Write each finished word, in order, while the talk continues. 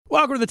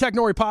Welcome to the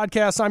Technori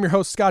Podcast. I'm your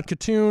host, Scott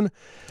Katoon.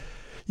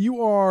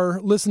 You are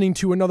listening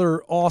to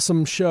another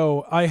awesome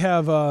show. I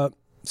have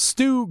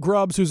Stu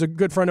Grubbs, who's a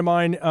good friend of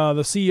mine,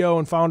 the CEO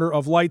and founder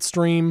of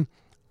Lightstream.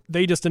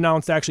 They just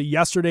announced actually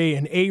yesterday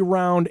an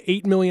A-round,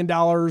 $8 million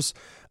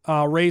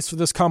raise for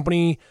this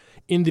company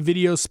in the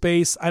video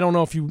space. I don't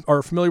know if you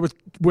are familiar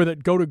with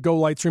it. Go to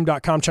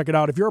golightstream.com, check it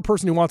out. If you're a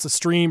person who wants to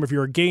stream, if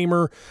you're a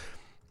gamer,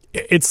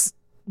 it's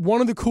one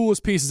of the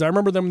coolest pieces. I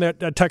remember them at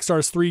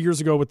Techstars 3 years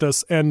ago with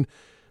this, and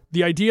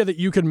the idea that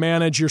you can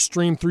manage your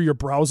stream through your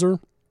browser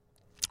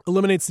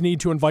eliminates the need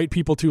to invite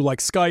people to like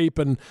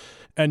Skype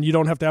and you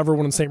don't have to have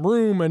everyone in the same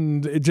room,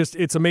 and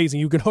it's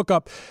amazing. You can hook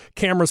up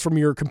cameras from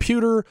your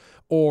computer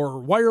or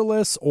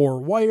wireless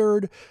or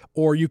wired,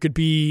 or you could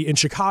be in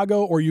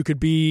Chicago or you could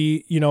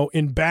be,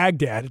 in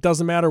Baghdad. It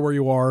doesn't matter where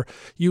you are.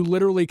 You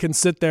literally can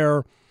sit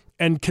there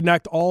and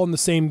connect all in the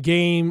same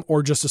game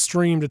or just a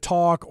stream to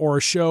talk or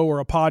a show or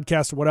a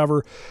podcast or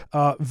whatever.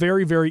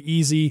 Very, very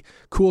easy,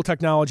 cool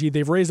technology.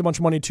 They've raised a bunch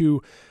of money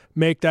to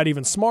make that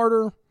even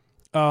smarter.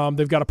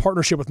 They've got a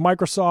partnership with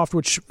Microsoft,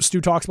 which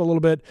Stu talks about a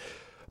little bit.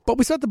 But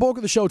we spent the bulk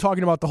of the show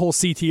talking about the whole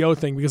CTO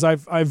thing because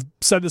I've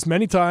said this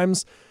many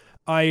times.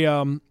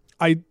 I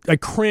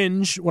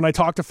cringe when I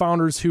talk to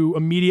founders who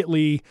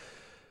immediately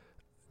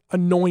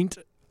anoint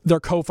their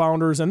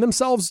co-founders and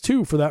themselves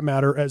too, for that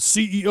matter, as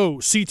CEO,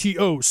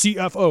 CTO,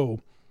 CFO.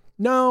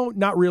 No,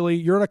 not really.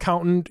 You're an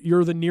accountant.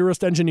 You're the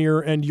nearest engineer,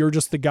 and you're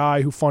just the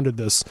guy who funded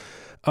this.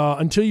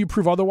 Until you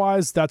prove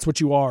otherwise, that's what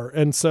you are.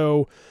 And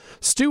so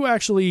Stu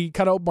actually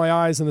kind of opened my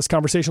eyes in this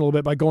conversation a little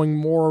bit by going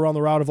more around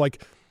the route of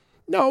like,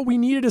 no, we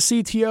needed a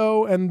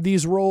CTO and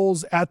these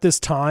roles at this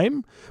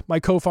time. My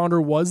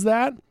co-founder was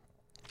that.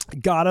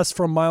 Got us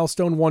from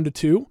milestone 1 to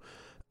 2.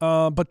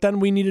 But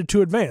then we needed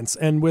to advance.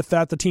 And with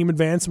that, the team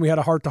advanced and we had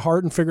a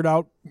heart-to-heart and figured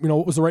out,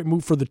 what was the right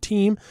move for the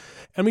team.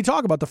 And we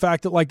talk about the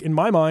fact that, like, in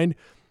my mind,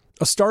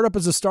 a startup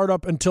is a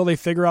startup until they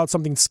figure out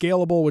something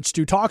scalable, which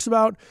Stu talks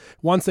about.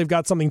 Once they've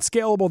got something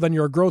scalable, then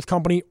you're a growth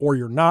company, or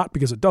you're not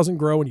because it doesn't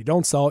grow and you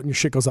don't sell it and your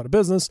shit goes out of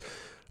business.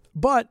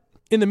 But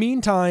in the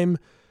meantime,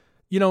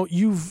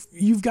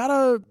 you've got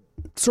to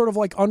sort of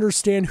like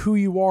understand who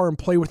you are and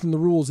play within the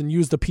rules and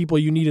use the people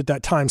you need at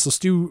that time. So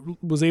Stu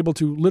was able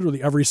to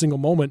literally every single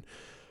moment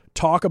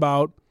talk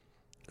about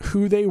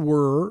who they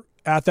were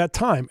at that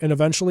time. And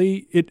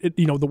eventually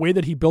the way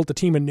that he built the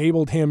team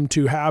enabled him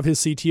to have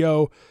his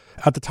CTO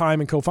at the time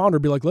and co-founder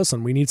be like,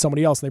 listen, we need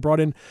somebody else. And they brought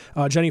in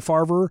Jenny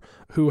Farver,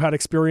 who had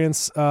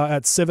experience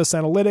at Civis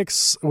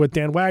Analytics with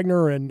Dan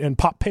Wagner and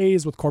Pop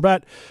Pays with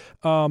Corbett.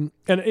 And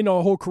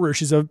a whole career.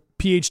 She's a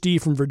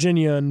PhD from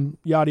Virginia and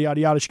yada,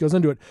 yada, yada. She goes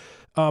into it.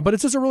 But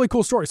it's just a really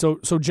cool story. So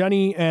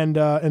Jenny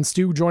and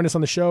Stu join us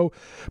on the show.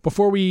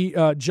 Before we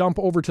jump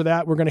over to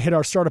that, we're going to hit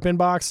our startup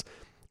inbox,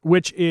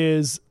 which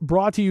is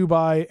brought to you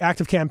by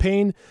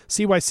ActiveCampaign.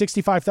 See why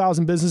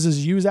 65,000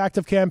 businesses use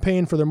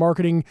ActiveCampaign for their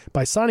marketing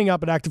by signing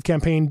up at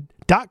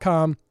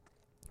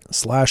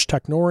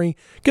activecampaign.com/Technori.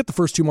 Get the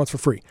first 2 months for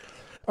free.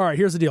 All right,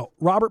 here's the deal.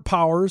 Robert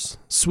Powers,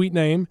 sweet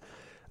name.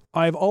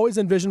 I've always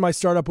envisioned my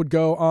startup would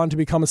go on to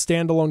become a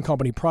standalone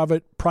company,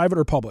 private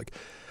or public,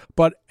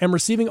 but am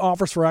receiving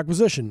offers for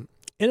acquisition.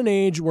 In an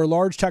age where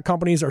large tech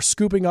companies are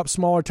scooping up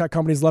smaller tech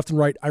companies left and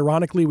right,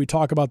 ironically, we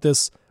talk about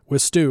this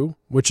with Stu,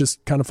 which is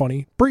kind of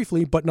funny,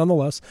 briefly, but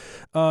nonetheless,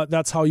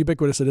 that's how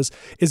ubiquitous it is.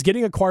 Is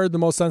getting acquired the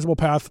most sensible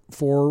path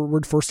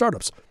forward for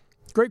startups?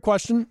 Great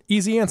question.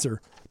 Easy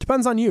answer.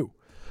 Depends on you.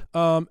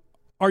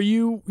 Are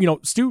you,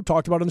 Stu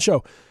talked about it on the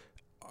show.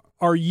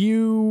 Are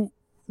you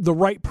the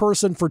right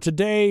person for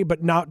today,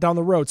 but not down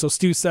the road? So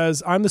Stu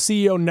says, I'm the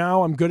CEO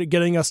now. I'm good at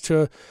getting us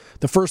to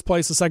the first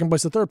place, the second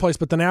place, the third place.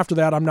 But then after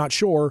that, I'm not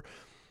sure,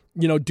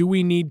 do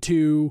we need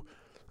to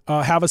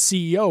have a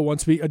CEO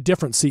a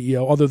different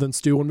CEO other than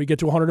Stu when we get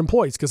to 100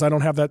 employees? Because I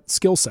don't have that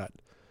skill set.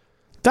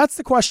 That's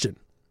the question.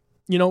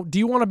 Do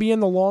you want to be in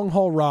the long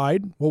haul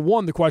ride? Well,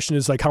 one, the question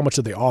is like, how much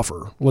do they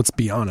offer? Let's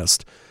be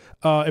honest.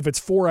 If it's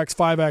 4X,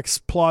 5X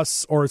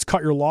plus, or it's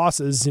cut your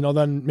losses,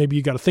 then maybe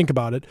you got to think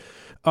about it.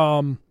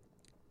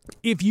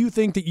 If you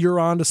think that you're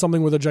onto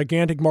something with a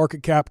gigantic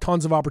market cap,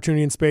 tons of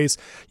opportunity in space,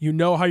 you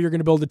know how you're going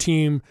to build a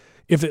team.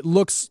 If it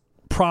looks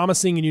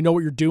promising and you know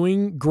what you're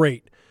doing,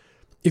 great.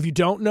 If you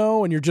don't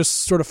know and you're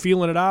just sort of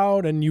feeling it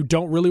out and you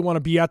don't really want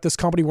to be at this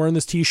company wearing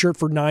this t-shirt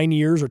for 9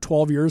 years or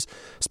 12 years,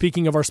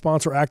 speaking of our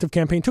sponsor,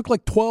 ActiveCampaign, took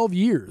like 12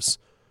 years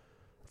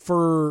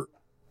for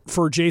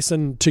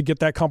Jason to get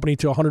that company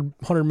to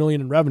 100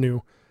 million in revenue.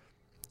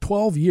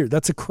 12 years.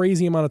 That's a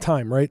crazy amount of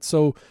time, right?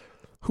 So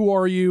who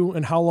are you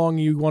and how long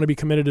you want to be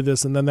committed to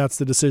this? And then that's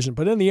the decision.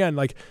 But in the end,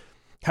 like,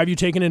 have you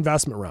taken an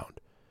investment round?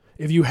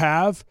 If you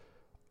have,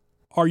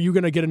 are you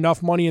going to get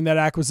enough money in that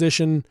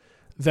acquisition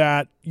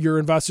that your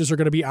investors are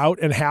going to be out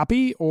and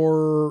happy,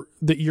 or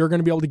that you're going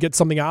to be able to get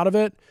something out of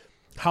it?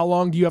 How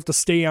long do you have to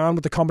stay on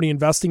with the company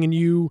investing in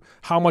you?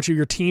 How much of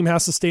your team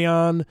has to stay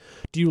on?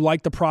 Do you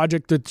like the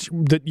project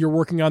that you're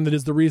working on that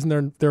is the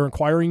reason they're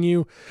acquiring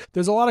you?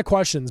 There's a lot of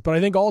questions, but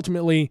I think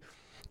ultimately,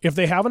 if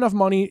they have enough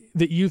money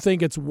that you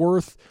think it's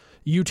worth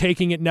you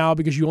taking it now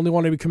because you only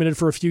want to be committed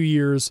for a few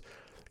years,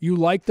 you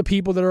like the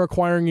people that are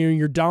acquiring you,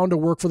 you're down to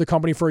work for the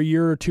company for a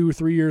year or 2 or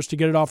 3 years to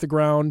get it off the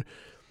ground,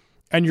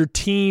 and your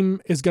team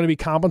is going to be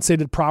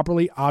compensated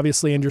properly,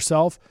 obviously, and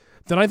yourself,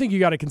 then I think you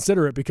got to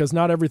consider it, because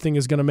not everything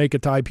is going to make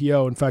it to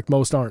IPO. In fact,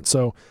 most aren't.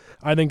 So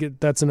I think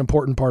that's an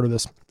important part of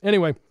this.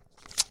 Anyway,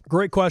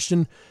 great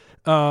question.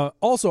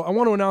 Also, I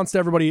want to announce to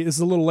everybody, this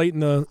is a little late in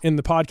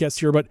the podcast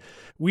here, but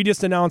we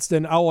just announced,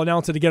 and I'll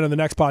announce it again in the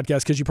next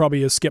podcast because you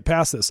probably skipped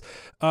past this.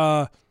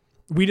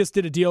 We just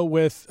did a deal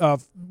with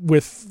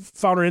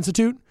Founder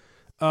Institute.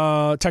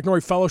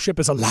 Technori Fellowship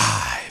is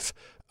alive.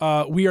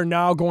 We are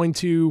now going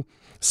to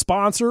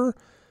sponsor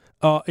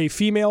a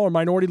female or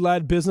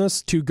minority-led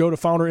business to go to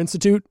Founder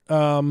Institute.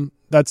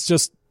 That's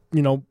just,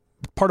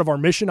 part of our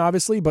mission,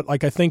 obviously, but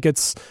I think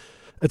it's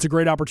a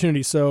great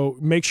opportunity. So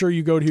make sure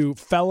you go to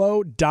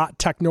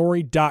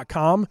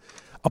fellow.technori.com,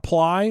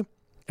 apply,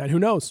 and who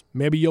knows,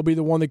 maybe you'll be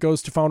the one that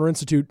goes to Founder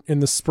Institute in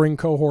the spring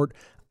cohort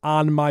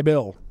on my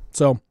bill.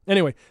 So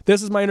anyway,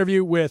 this is my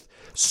interview with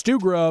Stu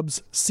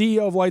Grubbs,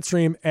 CEO of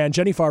Lightstream, and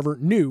Jenny Farver,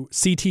 new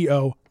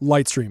CTO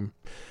Lightstream.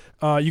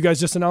 You guys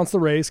just announced the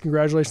raise.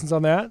 Congratulations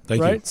on that.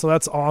 Thank you. So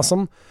that's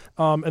awesome.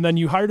 And then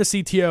you hired a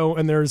CTO,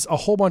 and there's a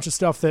whole bunch of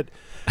stuff that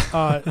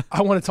I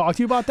want to talk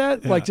to you about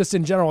that. Yeah. Just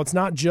in general, it's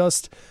not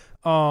just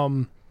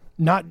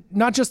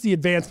not just the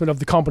advancement of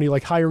the company,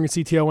 like hiring a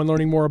CTO and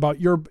learning more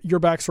about your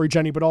backstory,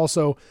 Jenny, but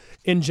also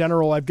in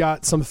general, I've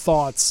got some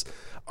thoughts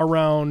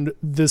around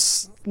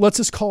this. Let's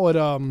just call it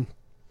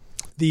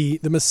the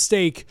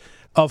mistake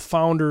of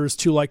founders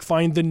to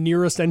find the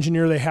nearest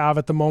engineer they have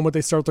at the moment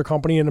they start their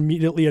company and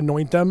immediately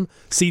anoint them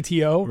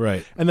CTO,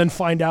 right? And then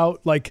find out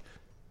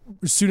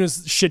as soon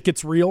as shit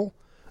gets real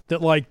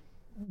that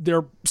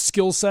their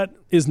skill set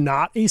is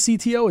not a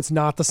CTO. It's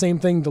not the same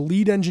thing. The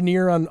lead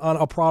engineer on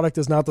a product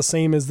is not the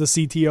same as the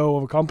CTO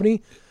of a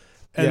company,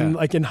 and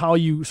and how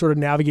you sort of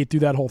navigate through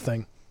that whole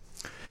thing.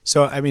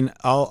 So,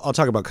 I'll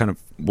talk about kind of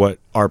what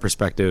our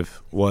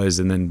perspective was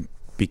and then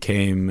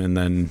became, and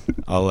then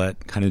I'll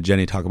let kind of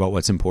Jenny talk about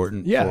what's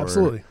important. Yeah,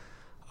 absolutely.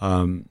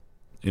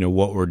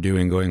 What we're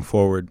doing going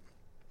forward.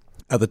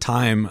 At the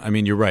time,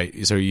 you're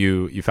right. So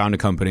you found a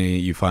company,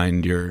 you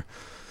find your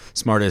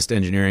smartest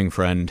engineering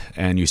friend,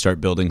 and you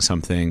start building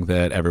something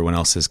that everyone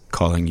else is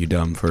calling you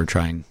dumb for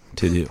trying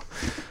to do.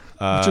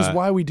 Which is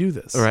why we do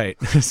this. Right.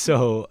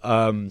 So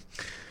an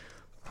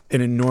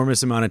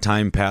enormous amount of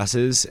time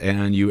passes,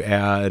 and you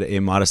add a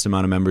modest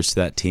amount of members to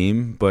that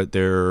team, but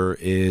there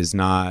is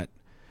not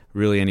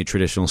really any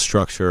traditional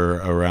structure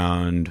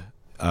around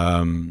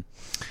the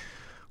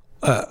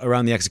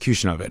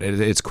execution of it.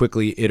 It's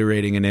quickly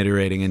iterating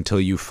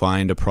until you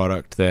find a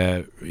product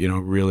that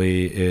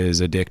really is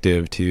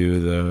addictive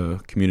to the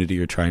community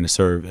you're trying to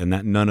serve, and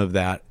that none of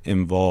that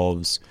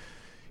involves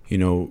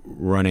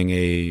running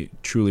a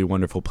truly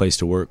wonderful place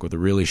to work with a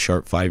really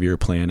sharp 5-year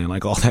plan and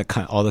all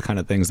the kind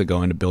of things that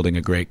go into building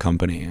a great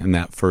company. And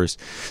that first,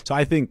 so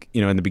I think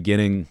in the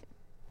beginning,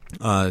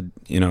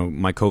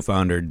 my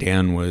co-founder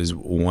Dan was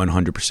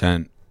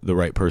 100% the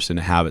right person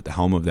to have at the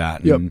helm of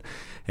that. Yep.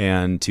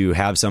 And to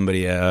have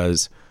somebody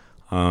as,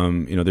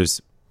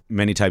 there's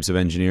many types of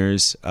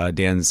engineers.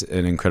 Dan's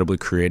an incredibly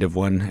creative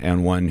one,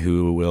 and one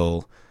who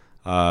will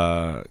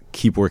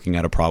keep working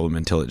at a problem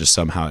until it just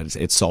somehow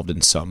it's solved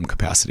in some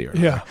capacity or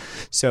another. Yeah.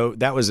 So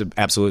that was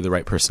absolutely the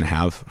right person to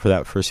have for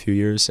that first few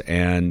years.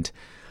 And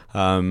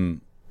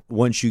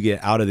once you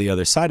get out of the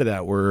other side of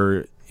that,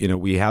 we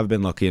have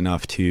been lucky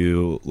enough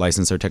to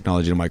license our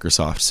technology to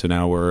Microsoft. So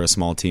now we're a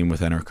small team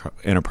with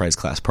enterprise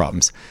class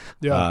problems.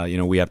 Yeah.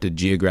 We have to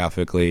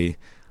geographically,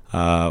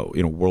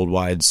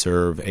 worldwide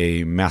serve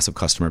a massive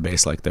customer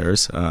base like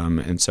theirs.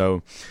 And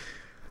so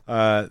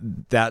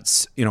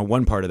that's,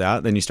 one part of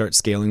that. Then you start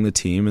scaling the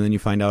team, and then you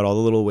find out all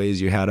the little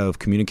ways you had of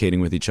communicating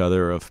with each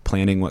other, of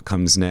planning what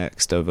comes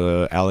next, of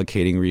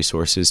allocating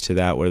resources to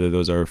that, whether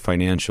those are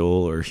financial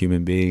or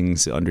human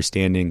beings,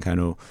 understanding kind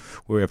of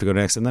where we have to go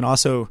next. And then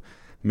also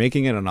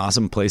making it an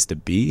awesome place to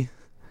be.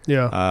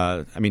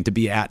 Yeah. To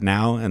be at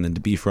now and then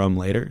to be from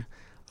later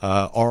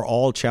are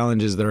all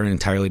challenges that are an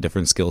entirely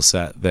different skill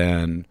set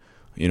than,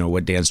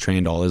 what Dan's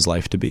trained all his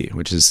life to be,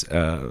 which is,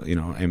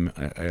 an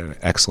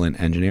excellent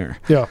engineer.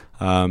 Yeah.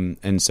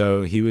 And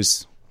so he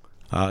was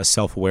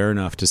self-aware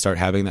enough to start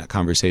having that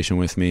conversation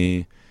with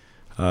me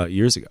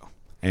years ago.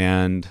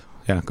 And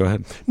yeah, go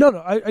ahead.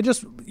 No, I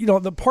just,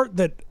 the part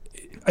that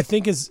I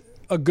think is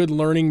a good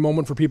learning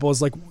moment for people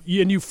is and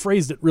you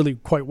phrased it really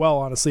quite well,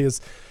 honestly,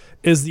 is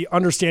the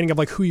understanding of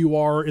who you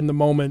are in the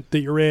moment that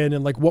you're in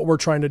and what we're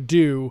trying to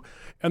do.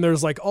 And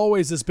there's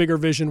always this bigger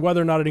vision,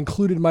 whether or not it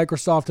included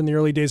Microsoft in the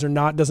early days or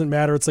not, doesn't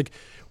matter. It's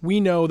we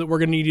know that we're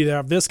going to need either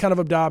have this kind of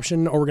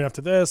adoption or we're going to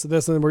have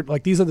this, and we're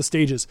these are the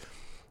stages.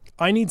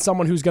 I need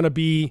someone who's going to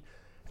be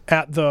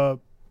at the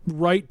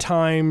right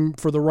time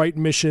for the right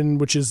mission,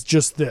 which is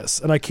just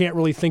this. And I can't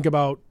really think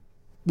about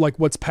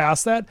what's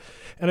past that.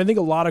 And I think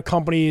a lot of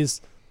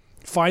companies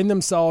find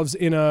themselves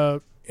in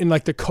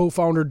the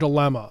co-founder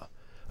dilemma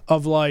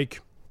of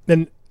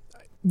and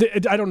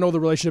I don't know the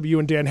relationship you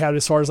and Dan had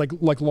as far as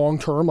like long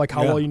term, like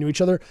how well you knew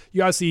each other.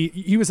 You obviously,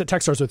 he was at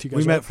Techstars with you guys.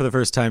 We met for the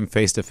first time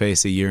face to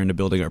face a year into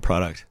building our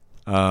product.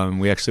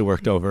 We actually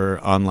worked over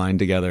online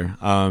together.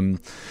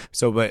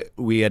 But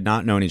we had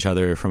not known each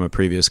other from a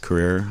previous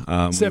career.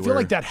 I feel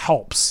like that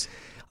helps.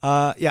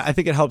 Yeah, I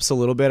think it helps a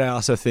little bit. I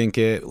also think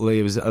it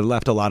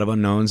left a lot of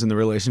unknowns in the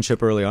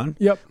relationship early on.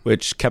 Yep.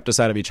 Which kept us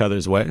out of each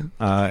other's way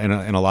in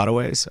a lot of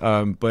ways.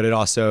 But it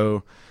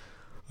also,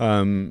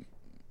 you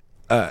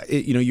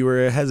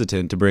were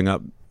hesitant to bring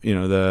up,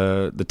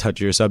 the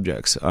touchier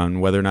subjects on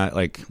whether or not,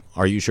 like,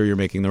 are you sure you're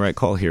making the right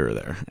call here or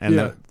there?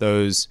 And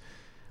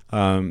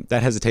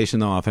that hesitation,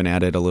 though, often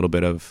added a little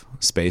bit of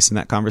space in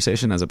that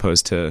conversation, as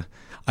opposed to,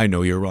 I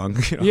know you're wrong,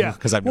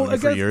 because I've known you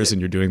for years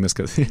and you're doing this.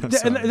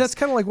 And that's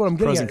kind of like what I'm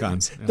getting at. Pros and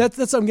cons. Yeah. That's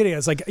what I'm getting at.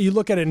 It's like you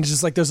look at it and it's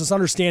just like there's this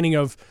understanding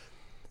of,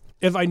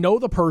 if I know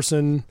the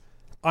person,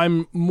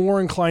 I'm more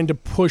inclined to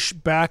push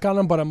back on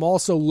them, but I'm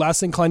also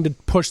less inclined to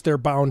push their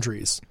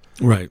boundaries.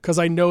 Right. Because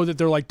I know that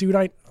they're like, dude,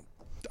 I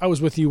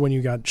was with you when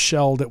you got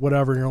shelled at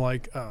whatever, and you're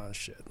like, oh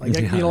shit. Like,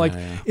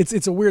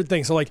 it's a weird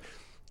thing. So like,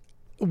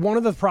 one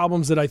of the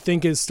problems that I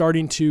think is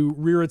starting to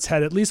rear its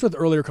head, at least with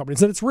earlier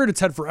companies, and it's reared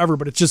its head forever,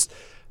 but it's just,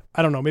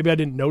 I don't know, maybe I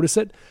didn't notice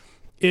it,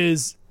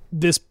 is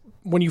this,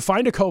 when you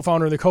find a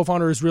co-founder, the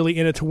co-founder is really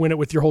in it to win it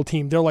with your whole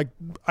team. They're like,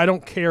 I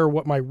don't care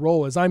what my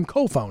role is. I'm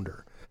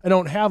co-founder. I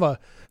don't have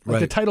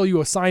the title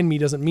you assign me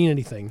doesn't mean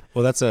anything.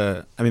 Well, that's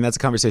a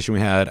conversation we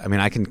had. I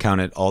mean, I can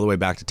count it all the way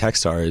back to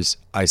Techstars.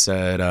 I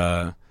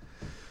said,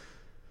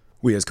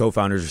 we as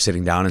co-founders were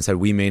sitting down and said,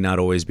 we may not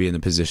always be in the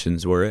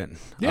positions we're in.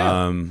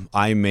 Yeah.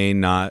 I may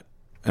not,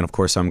 and of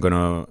course I'm going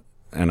to,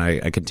 and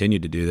I continue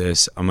to do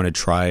this, I'm going to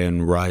try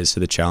and rise to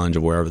the challenge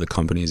of wherever the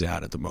company's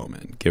at the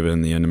moment,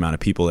 given the amount of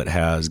people it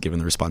has, given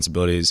the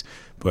responsibilities.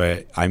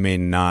 But I may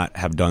not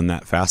have done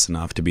that fast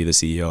enough to be the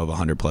CEO of a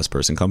 100+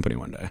 person company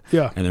one day.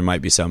 Yeah. And there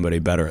might be somebody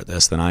better at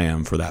this than I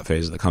am for that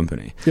phase of the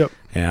company. Yep.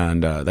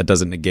 And that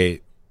doesn't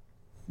negate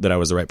that I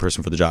was the right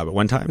person for the job at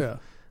one time.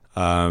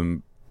 Yeah.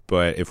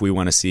 But if we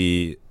want to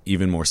see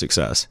even more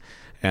success,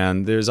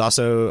 and there's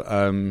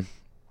also,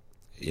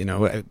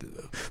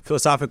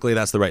 philosophically,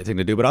 that's the right thing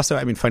to do, but also,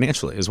 I mean,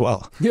 financially as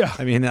well. Yeah.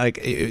 I mean, like,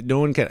 no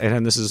one can,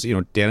 and this is,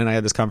 Dan and I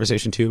had this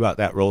conversation too about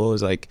that role,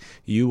 is like,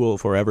 you will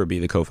forever be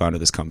the co-founder of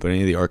this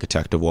company, the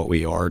architect of what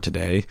we are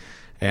today.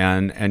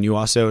 And you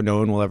also, no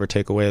one will ever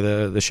take away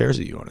the shares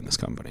that you own in this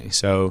company.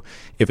 So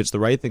if it's the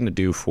right thing to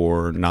do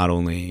for not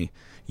only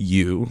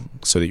you,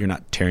 so that you're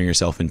not tearing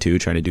yourself in two,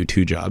 trying to do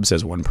two jobs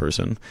as one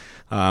person,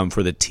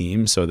 for the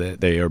team, so that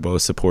they are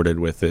both supported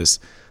with this,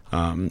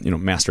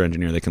 master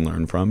engineer they can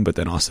learn from, but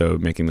then also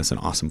making this an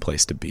awesome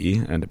place to be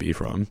and to be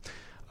from.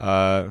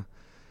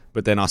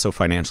 But then also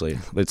financially,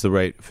 it's the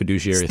right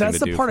fiduciary thing to do.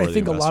 That's the part I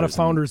think a lot of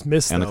founders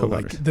miss, though,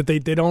 like, that they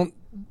don't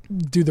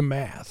do the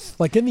math.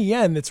 Like, in the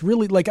end, it's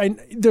really like,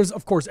 there's,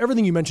 of course,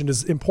 everything you mentioned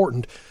is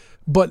important,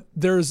 but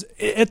there's,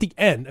 at the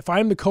end, if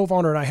I'm the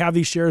co-founder and I have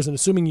these shares, and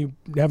assuming you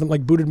haven't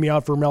like booted me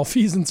out for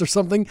malfeasance or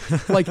something,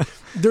 like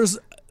there's,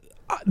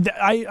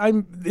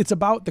 it's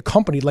about the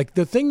company. Like,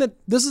 the thing that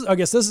this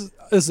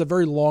is a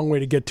very long way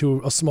to get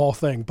to a small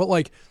thing, but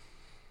like,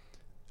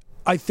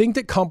 I think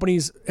that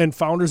companies and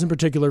founders in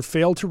particular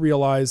fail to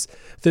realize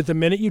that the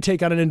minute you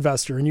take on an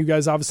investor, and you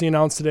guys obviously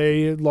announced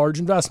today a large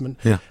investment,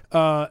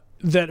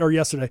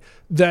 yesterday,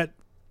 that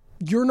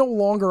you're no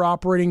longer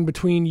operating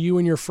between you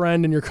and your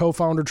friend and your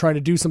co-founder trying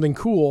to do something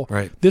cool.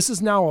 Right. This is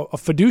now a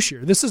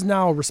fiduciary. This is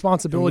now a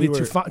responsibility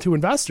to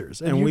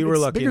investors. And we were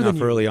lucky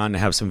enough early on to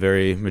have some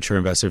very mature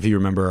investors. If you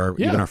remember,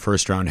 even our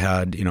first round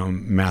had,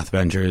 Math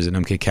Ventures and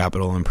MK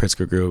Capital and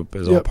Pritzker Group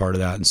is all part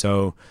of that. And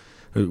so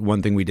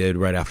one thing we did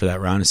right after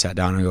that round is sat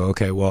down and go,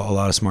 okay, well, a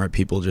lot of smart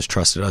people just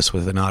trusted us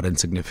with a not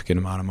insignificant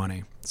amount of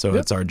money. So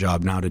it's our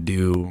job now to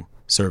do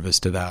service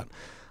to that.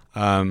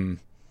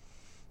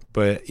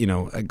 But,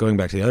 going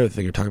back to the other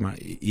thing you're talking about,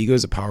 ego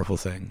is a powerful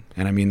thing.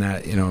 And I mean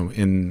that,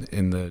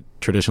 in the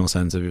traditional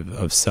sense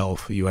of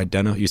self,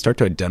 you start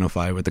to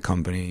identify with the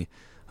company,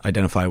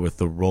 identify with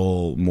the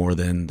role more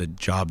than the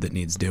job that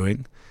needs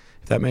doing,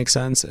 if that makes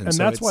sense. And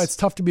so that's why it's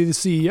tough to be the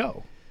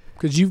CEO.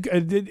 Because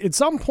at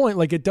some point,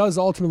 like, it does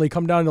ultimately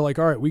come down to like,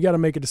 all right, we got to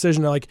make a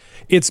decision. Like,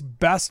 it's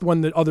best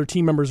when the other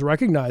team members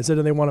recognize it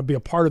and they want to be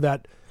a part of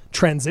that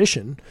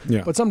transition,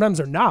 but sometimes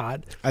they're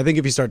not. I think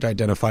if you start to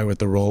identify with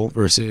the role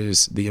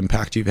versus the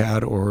impact you've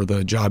had or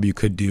the job you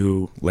could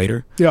do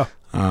later,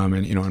 and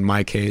in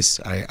my case,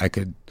 I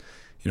could,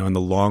 in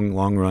the long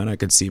run, I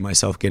could see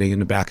myself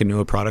getting back into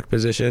a product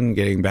position,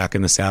 getting back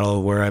in the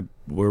saddle where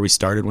we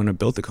started when I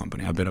built the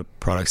company. I've been a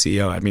product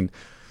CEO. I mean,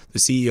 the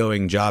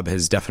CEOing job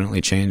has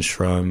definitely changed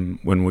from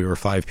when we were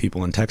 5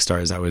 people in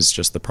Techstars. I was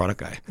just the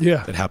product guy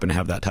that happened to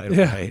have that title,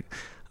 right?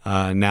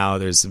 Now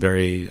there's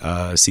very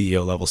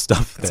CEO level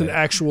stuff. It's an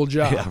actual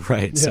job. Yeah,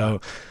 right. Yeah.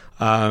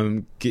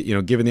 So,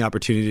 given the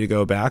opportunity to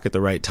go back at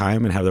the right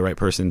time and have the right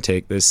person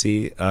take this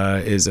seat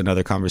is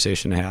another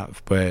conversation to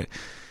have. But,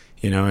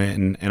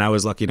 and I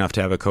was lucky enough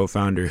to have a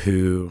co-founder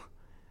who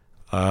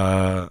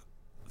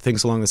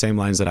thinks along the same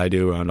lines that I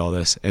do around all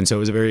this. And so it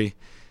was a very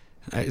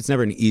It's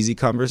never an easy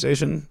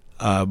conversation,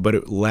 but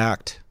it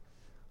lacked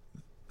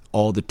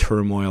all the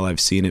turmoil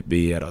I've seen it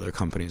be at other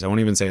companies. I won't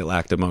even say it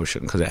lacked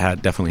emotion, because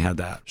it definitely had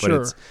that. But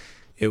Sure.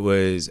 it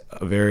was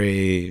a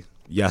very,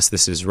 yes,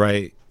 this is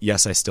right.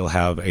 Yes, I still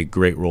have a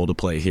great role to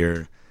play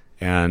here.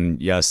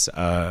 And yes,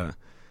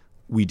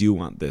 we do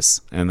want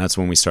this. And that's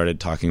when we started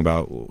talking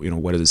about,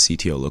 what does a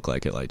CTO look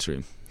like at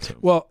Lightstream? So.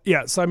 Well,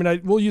 yeah. So, I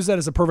mean, we'll use that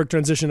as a perfect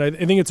transition. I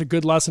think it's a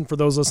good lesson for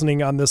those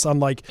listening on this,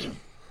 on like,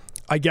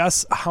 I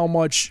guess how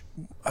much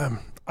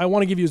I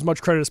want to give you as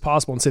much credit as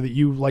possible and say that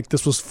you, like,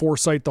 this was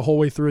foresight the whole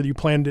way through, that you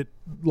planned it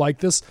like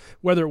this.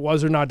 Whether it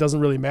was or not doesn't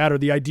really matter.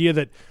 The idea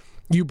that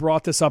you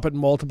brought this up at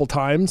multiple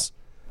times,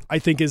 I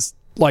think, is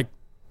like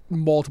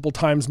multiple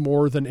times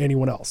more than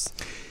anyone else.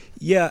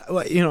 Yeah.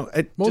 Well,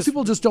 most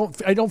people just don't,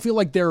 I don't feel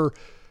like they're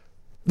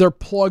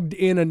plugged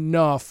in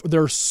enough.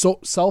 They're so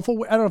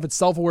self-aware. I don't know if it's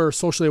self-aware or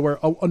socially aware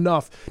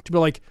enough to be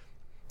like,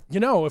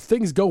 if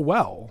things go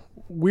well,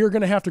 we're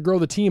going to have to grow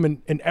the team,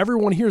 and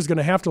everyone here is going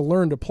to have to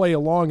learn to play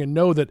along and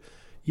know that,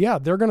 yeah,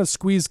 they're going to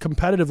squeeze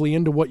competitively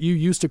into what you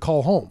used to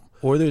call home.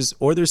 Or there's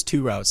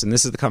two routes, and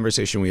this is the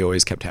conversation we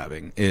always kept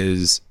having,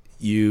 is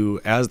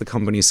you, as the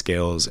company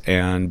scales,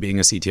 and being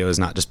a CTO is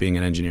not just being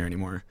an engineer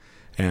anymore,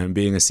 and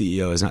being a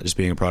CEO is not just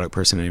being a product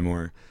person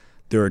anymore.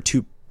 There are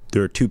two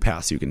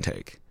paths you can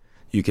take.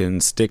 You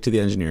can stick to the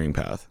engineering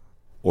path,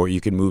 or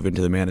you can move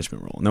into the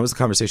management role. And that was the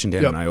conversation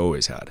Dan and I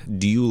always had.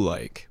 Do you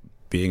like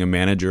being a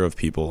manager of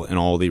people and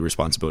all the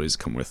responsibilities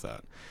that come with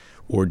that?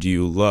 Or do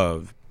you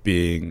love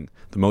being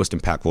the most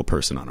impactful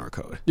person on our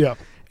code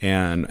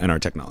and our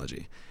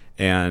technology?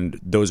 And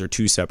those are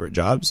two separate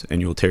jobs,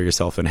 and you'll tear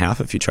yourself in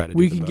half if you try to do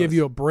We them can both. give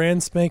you a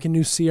brand spanking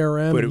new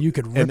CRM, and you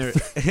could rip and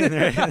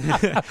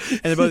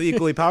they're both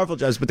equally powerful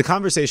jobs. But the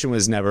conversation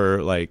was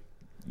never like,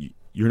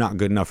 you're not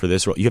good enough for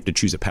this role. You have to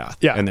choose a path.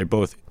 Yeah. And they're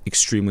both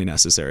extremely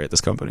necessary at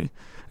this company,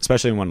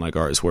 especially in one like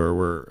ours, where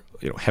we're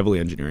heavily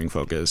engineering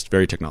focused,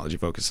 very technology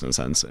focused in a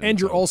sense. And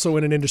you're also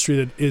in an industry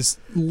that is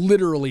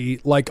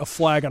literally like a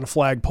flag on a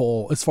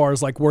flagpole as far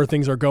as like where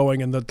things are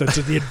going and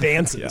the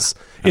advances.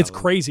 It's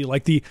crazy.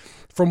 Like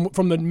from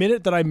the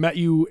minute that I met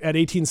you at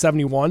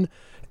 1871,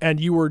 and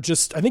you were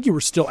I think you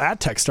were still at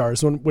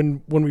Techstars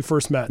when we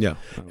first met. Yeah.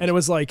 And it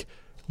was like,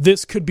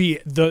 this could be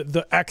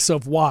the X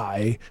of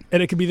Y,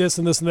 and it could be this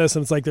and this and this.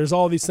 And it's like, there's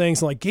all these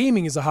things, and like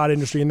gaming is a hot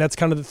industry, and that's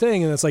kind of the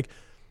thing. And it's like,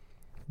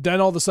 then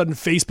all of a sudden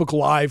Facebook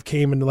Live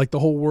came, and like the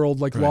whole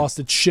world lost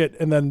its shit,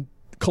 and then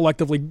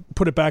collectively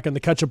put it back in the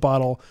ketchup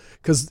bottle,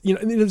 because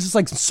there's just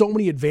like so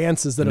many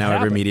advances that now have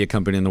happened. every media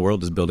company in the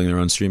world is building their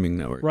own streaming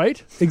network,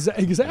 right?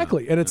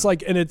 Exactly. And it's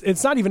like, and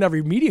it's not even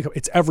every media,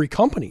 it's every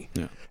company.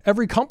 Yeah.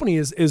 Every company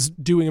is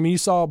doing. I mean, you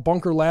saw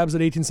Bunker Labs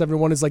at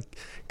 1871 is like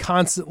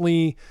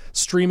constantly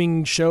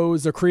streaming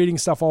shows. They're creating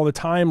stuff all the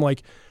time.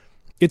 Like,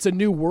 it's a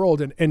new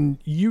world, and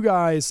you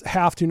guys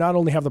have to not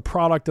only have the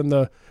product and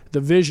the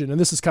vision, and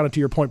this is kind of to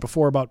your point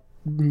before about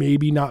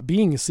maybe not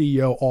being a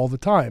CEO all the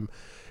time,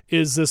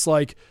 is this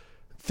like,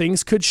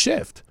 things could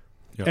shift,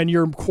 and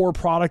your core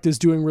product is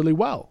doing really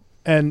well,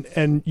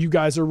 and you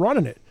guys are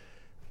running it.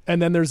 And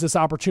then there's this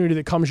opportunity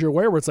that comes your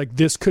way where it's like,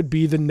 this could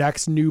be the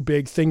next new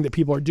big thing that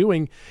people are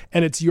doing,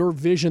 and it's your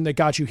vision that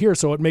got you here.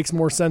 So it makes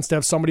more sense to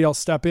have somebody else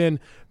step in,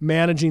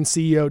 managing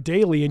CEO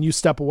daily, and you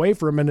step away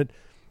for a minute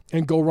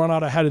and go run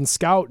out ahead and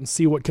scout and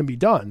see what can be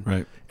done.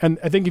 Right. And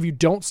I think if you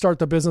don't start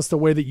the business the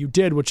way that you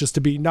did, which is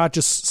to be not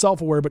just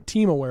self-aware but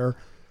team-aware,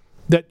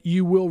 that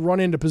you will run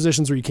into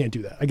positions where you can't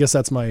do that. I guess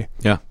that's my...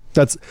 Yeah.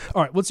 That's...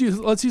 All right, let's use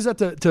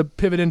that to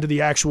pivot into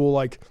the actual,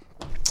 like...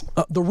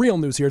 the real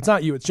news here. It's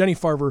not you. It's Jenny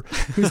Farver,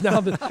 who's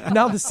now the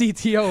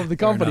CTO of the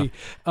company.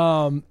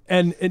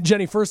 And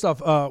Jenny, first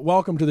off,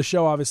 welcome to the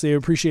show. Obviously, I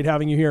appreciate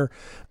having you here.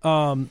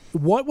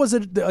 What was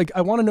it like?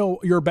 I want to know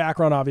your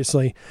background,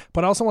 obviously,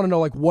 but I also want to know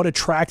like what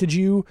attracted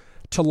you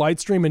to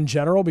Lightstream in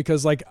general.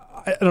 Because like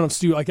I don't know,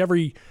 Stu, like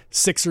every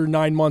 6 or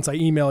 9 months, I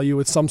email you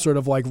with some sort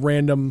of like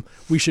random,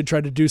 we should try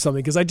to do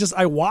something, because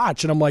I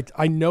watch and I'm like,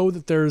 I know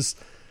that there's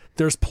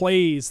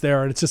plays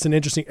there, and it's just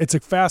it's a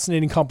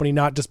fascinating company,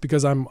 not just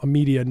because I'm a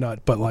media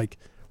nut, but like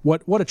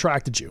what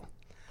attracted you?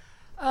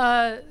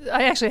 I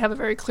actually have a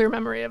very clear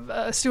memory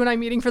of Stu and I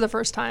meeting for the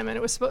first time, and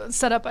it was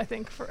set up, I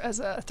think, as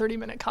a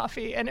 30-minute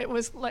coffee, and it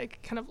was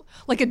like kind of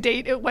like a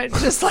date. It went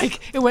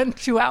it went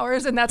 2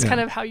 hours, and that's kind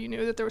of how you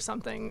knew that there was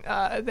something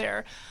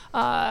there.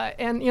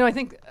 And I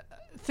think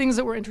things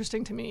that were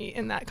interesting to me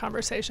in that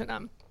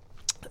conversation,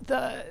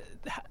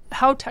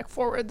 how tech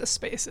forward the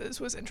space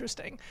was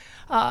interesting.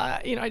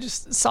 I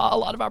just saw a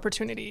lot of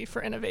opportunity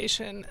for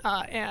innovation,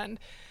 and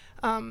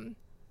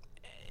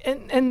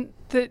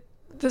that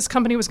this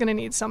company was going to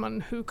need someone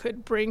who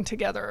could bring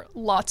together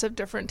lots of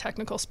different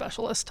technical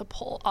specialists to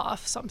pull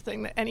off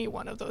something that any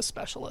one of those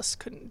specialists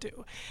couldn't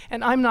do.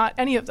 And I'm not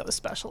any of those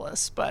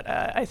specialists, but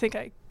I think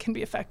I can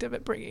be effective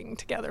at bringing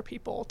together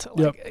people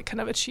to kind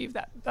of achieve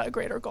that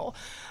greater goal.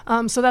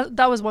 So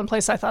that was one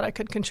place I thought I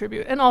could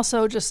contribute. And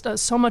also just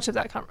so much of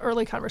that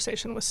early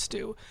conversation with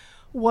Stu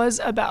was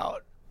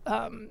about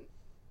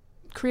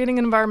creating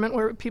an environment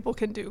where people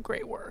can do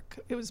great work.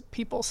 It was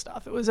people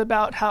stuff. It was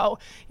about how,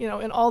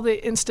 in all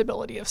the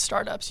instability of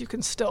startups, you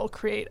can still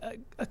create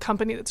a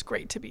company that's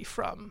great to be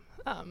from,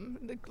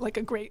 like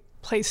a great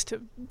place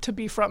to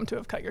be from, to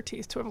have cut your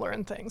teeth, to have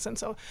learned things. And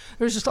so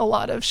there's just a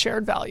lot of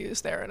shared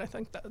values there. And I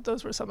think that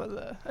those were some of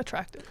the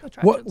attractions.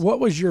 What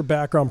was your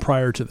background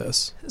prior to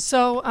this?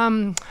 So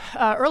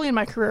early in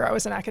my career, I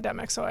was an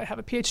academic. So I have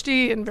a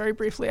PhD, and very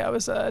briefly, I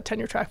was a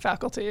tenure track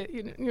faculty at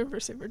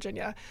University of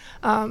Virginia.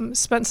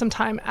 Spent some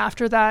time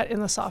after that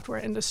in the software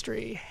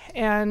industry,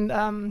 and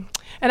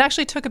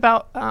actually took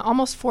about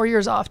almost 4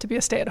 years off to be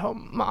a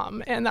stay-at-home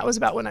mom. And that was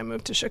about when I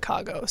moved to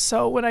Chicago.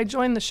 So when I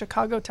joined the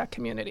Chicago tech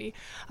community,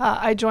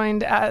 I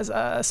joined as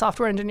a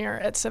software engineer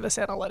at Civis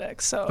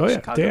Analytics, so a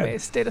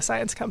Chicago-based data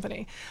science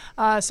company.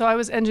 So I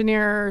was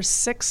engineer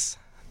 6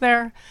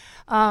 there.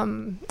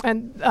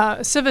 And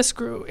Civis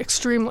grew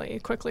extremely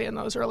quickly in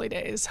those early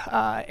days.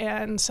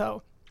 And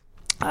so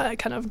I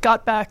kind of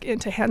got back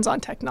into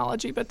hands-on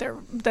technology, but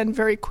then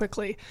very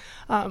quickly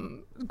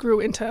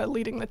grew into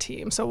leading the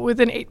team. So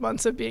within 8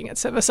 months of being at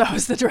Civis, I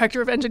was the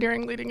director of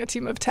engineering, leading a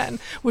team of 10,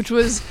 which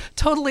was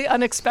totally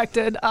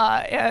unexpected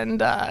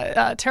and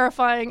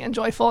terrifying and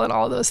joyful and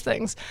all of those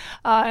things.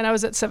 And I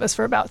was at Civis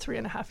for about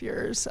 3.5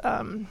 years,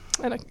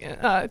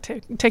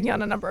 taking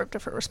on a number of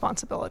different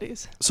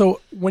responsibilities. So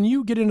when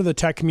you get into the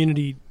tech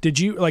community, did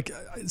you,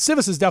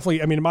 Civis is definitely,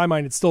 in my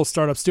mind, it's still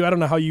startups too. I don't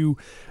know how you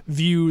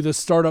view the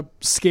startup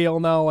scale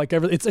now.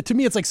 To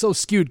me, it's like so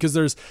skewed, because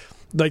there's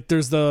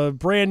the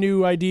brand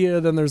new idea,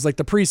 then there's like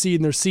the pre-seed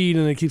and there's seed,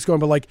 and it keeps going.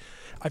 But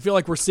I feel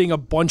like we're seeing a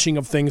bunching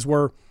of things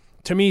where,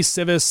 to me,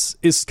 Civis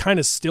is kind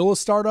of still a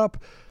startup,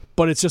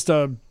 but it's just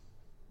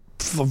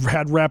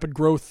had rapid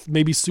growth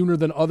maybe sooner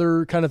than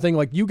other kind of thing.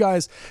 Like you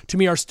guys, to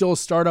me, are still a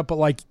startup,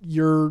 but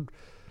you're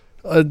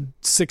a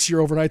 6-year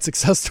overnight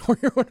success story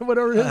or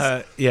whatever it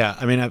is.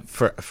 Yeah.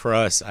 For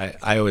us,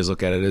 I always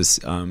look at it as,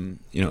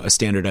 a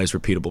standardized,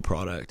 repeatable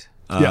product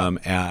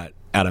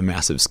at a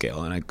massive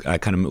scale. And I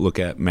kind of look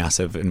at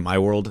massive in my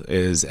world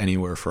is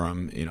anywhere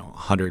from,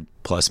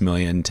 $100+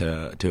 million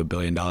to $1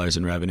 billion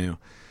in revenue.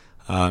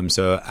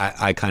 So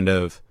I kind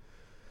of,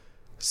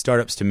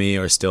 startups to me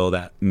are still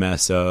that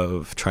mess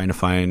of trying to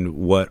find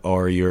what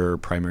are your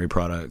primary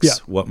products,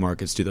 what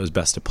markets do those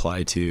best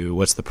apply to,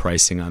 what's the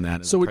pricing on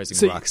that, is the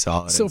pricing rock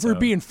solid. So if we're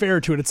being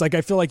fair to it, it's like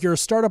I feel like you're a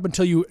startup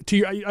until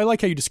I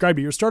like how you describe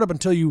it. You're a startup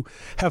until you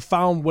have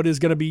found what is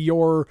going to be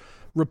your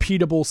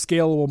repeatable,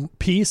 scalable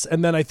piece,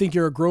 and then I think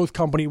you're a growth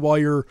company while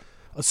you're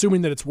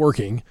assuming that it's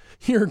working.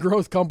 You're a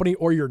growth company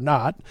or you're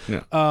not.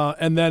 Yeah.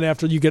 And then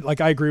after you get,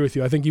 I agree with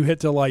you. I think you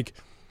hit to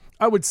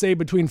I would say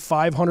between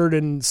 $500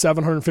 and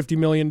 $750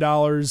 million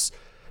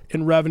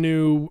in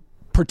revenue,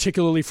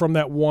 particularly from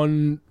that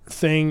one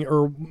thing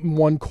or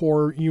one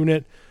core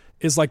unit,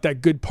 is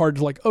that good part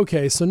of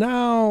okay, so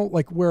now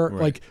where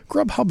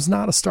Grubhub's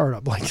not a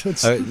startup.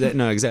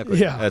 No, exactly.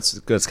 Yeah.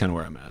 That's kind of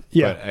where I'm at.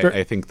 Yeah. But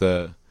I think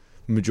the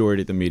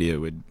majority of the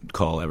media would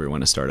call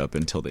everyone a startup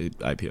until they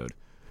IPO'd.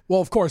 Well,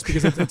 of course,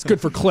 because it's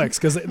good for clicks,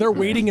 because they're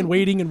waiting and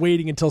waiting and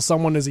waiting until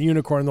someone is a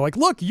unicorn. They're like,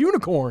 look,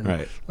 unicorn.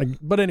 Right.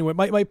 But anyway,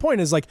 my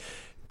point is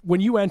when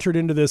you entered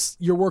into this,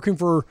 you're working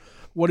for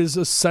what is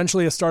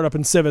essentially a startup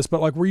in Civis,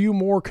 but were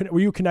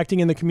you connecting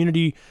in the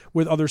community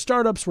with other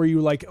startups? Were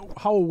you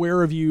how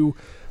aware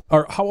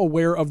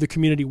of the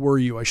community were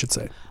you, I should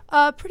say?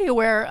 Pretty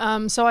aware.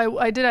 So I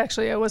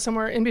was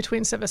somewhere in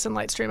between Civis and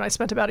Lightstream. I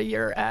spent about a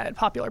year at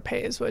Popular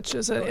Pays, which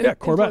is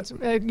Corbett.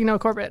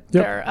 Corbett.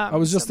 Yep. There. I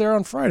was just there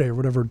on Friday or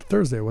whatever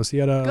Thursday it was. He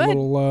had a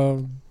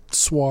little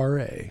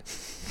soiree.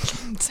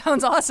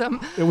 Sounds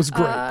awesome. It was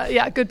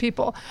great. Good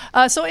people.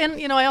 I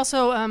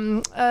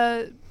also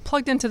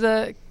plugged into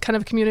the kind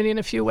of community in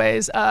a few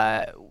ways.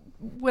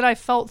 When I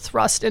felt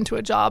thrust into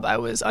a job I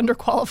was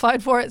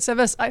underqualified for at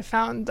Civis, I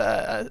found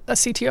a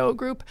CTO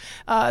group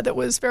that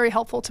was very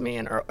helpful to me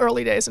in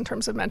early days in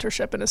terms of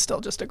mentorship, and is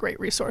still just a great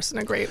resource and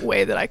a great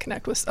way that I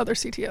connect with other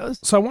CTOs.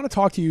 So I want to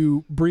talk to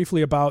you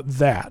briefly about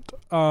that.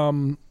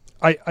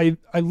 I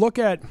look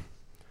at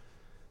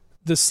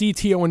the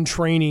CTO and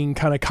training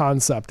kind of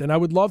concept, and I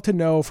would love to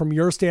know from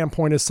your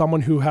standpoint as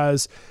someone who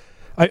has,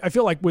 I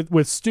feel like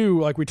with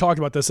Stu, we talked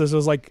about this, is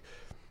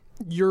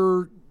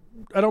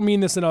I don't mean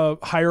this in a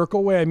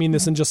hierarchical way. I mean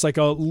this in just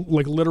a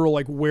literal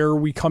where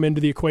we come into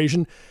the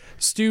equation.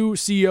 Stu,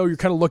 CEO, you're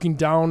kind of looking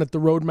down at the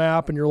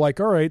roadmap and you're all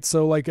right,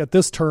 so at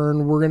this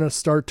turn we're going to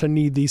start to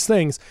need these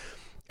things.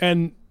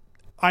 And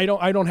I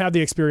don't have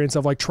the experience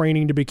of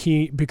training to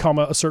become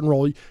a certain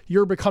role.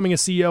 You're becoming a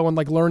CEO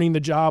and learning the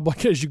job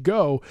as you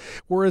go.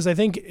 Whereas I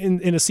think in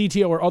a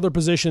CTO or other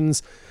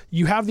positions,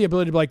 you have the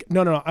ability to be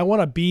no, I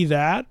want to be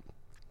that.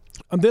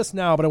 I'm this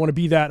now, but I want to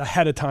be that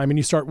ahead of time, and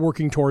you start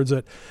working towards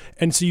it.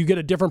 And so you get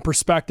a different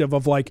perspective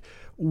of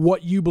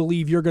what you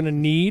believe you're going to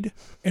need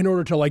in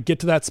order to get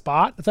to that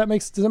spot. Does that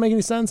make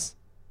any sense?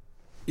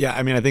 Yeah.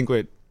 I think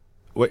what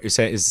you're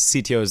saying is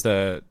CTO is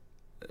the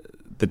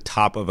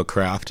top of a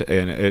craft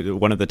and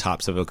one of the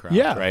tops of a craft,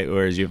 right?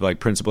 Whereas you have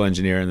principal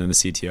engineer and then the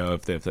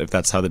CTO, if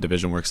that's how the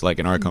division works,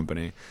 in our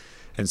company.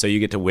 And so you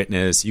get to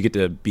witness, you get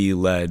to be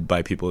led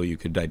by people you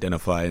could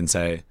identify and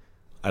say,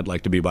 I'd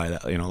like to be by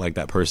that, like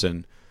that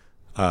person.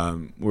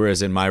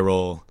 Whereas in my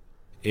role,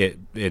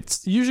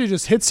 it's It usually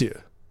just hits you.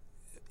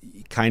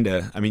 kind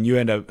of, you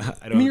end up,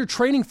 you're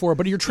training for it,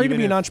 but you're trained to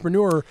be an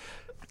entrepreneur.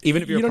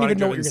 even if you're you a don't even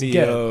know what product-driven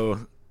you're going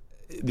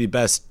to CEO, the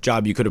best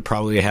job you could have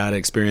probably had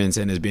experience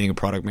in is being a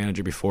product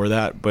manager before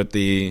that. But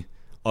the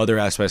other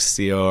aspects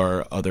of CEO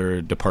are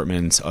other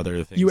departments,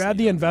 other things. You add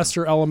the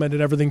investor element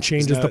and everything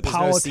changes. The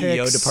politics. There's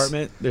no CEO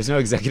department. There's no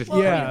executive.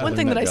 Well, Yeah. one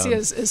thing that I see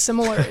is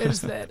similar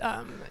is that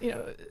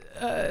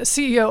a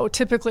CEO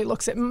typically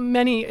looks at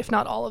many, if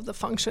not all, of the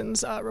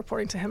functions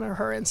reporting to him or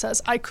her and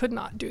says, "I could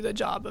not do the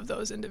job of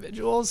those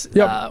individuals,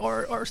 Yep.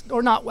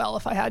 or not well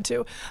if I had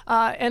to."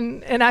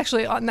 And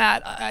actually, on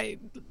that, I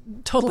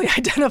totally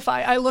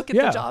identify. I look at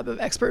the job of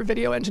expert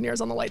video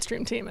engineers on the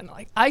Lightstream team, and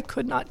I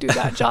could not do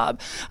that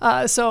job.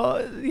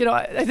 So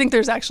I think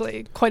there's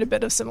actually quite a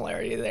bit of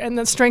similarity there, and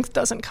the strength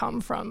doesn't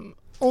come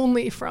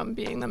only from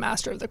being the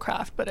master of the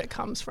craft, but it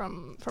comes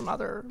from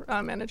other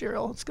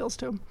managerial skills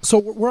too. So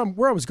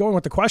where I was going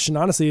with the question,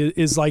 honestly,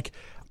 is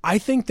I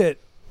think that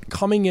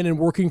coming in and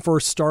working for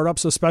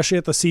startups, especially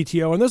at the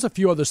CTO, and there's a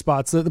few other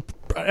spots that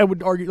I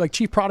would argue, like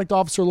chief product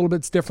officer, a little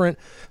bit's different.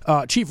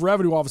 Chief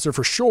revenue officer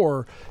for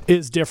sure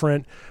is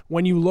different.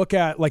 When you look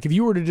at if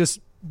you were to just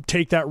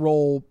take that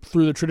role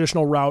through the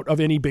traditional route of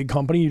any big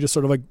company, you just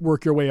sort of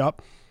work your way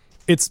up.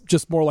 It's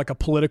just more like a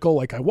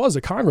political, I was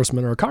a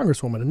congressman or a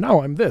congresswoman and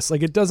now I'm this.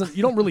 You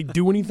don't really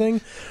do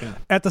anything. Yeah.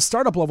 At the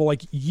startup level,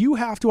 you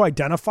have to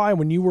identify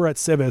when you were at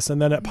Civis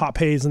and then at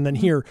PopHaze and then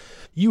here,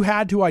 you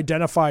had to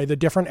identify the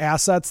different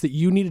assets that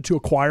you needed to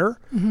acquire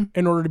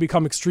in order to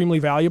become extremely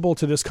valuable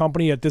to this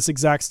company at this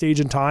exact stage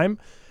in time,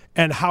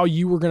 and how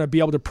you were going to be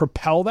able to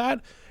propel that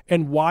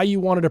and why you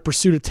wanted to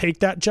pursue to take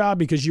that job,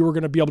 because you were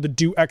going to be able to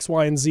do X,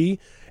 Y, and Z,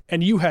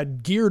 and you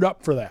had geared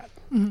up for that.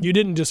 You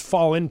didn't just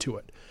fall into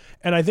it.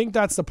 And I think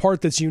that's the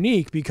part that's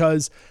unique,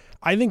 because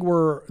I think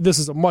this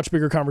is a much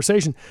bigger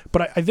conversation,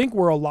 but I think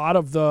where a lot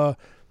of the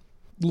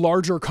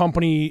larger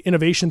company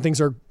innovation things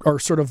are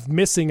sort of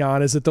missing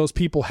on is that those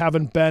people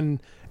haven't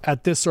been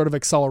at this sort of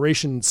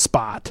acceleration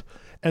spot.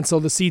 And so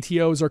the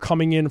CTOs are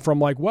coming in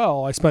from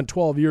I spent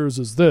 12 years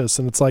as this.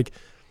 And it's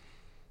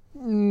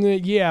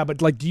yeah, but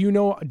do you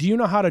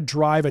know how to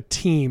drive a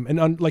team?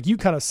 And like you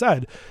kind of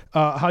said,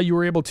 how you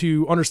were able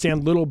to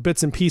understand little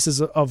bits and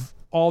pieces of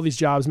all these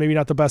jobs, maybe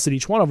not the best at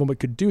each one of them, but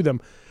could do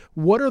them.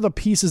 What are the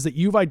pieces that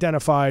you've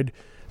identified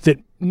that,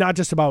 not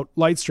just about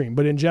Lightstream,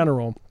 but in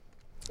general,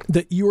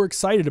 that you were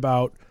excited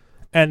about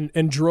and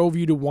drove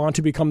you to want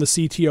to become the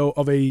CTO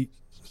of a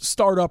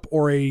startup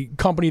or a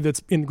company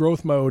that's in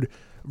growth mode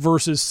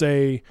versus,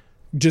 say,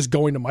 just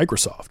going to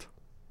Microsoft?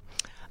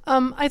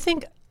 I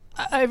think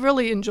I've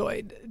really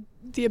enjoyed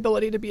the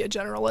ability to be a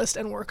generalist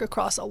and work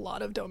across a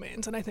lot of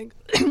domains. And I think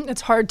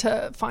it's hard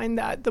to find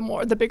that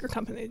the bigger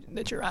company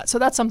that you're at. So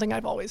that's something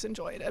I've always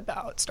enjoyed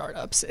about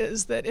startups,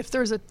 is that if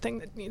there's a thing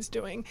that needs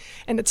doing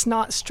and it's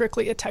not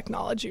strictly a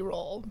technology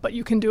role, but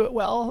you can do it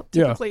well,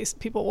 typically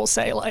people will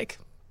say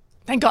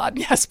thank God,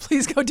 yes,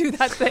 please go do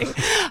that thing.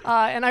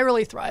 And I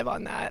really thrive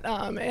on that.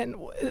 And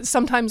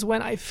sometimes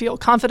when I feel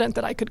confident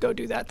that I could go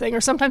do that thing,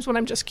 or sometimes when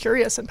I'm just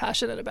curious and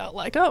passionate about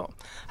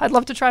I'd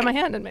love to try my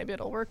hand and maybe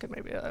it'll work and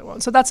maybe it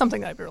won't. So that's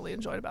something that I've really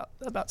enjoyed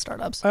about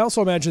startups. I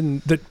also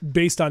imagine that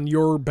based on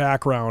your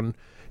background,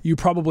 you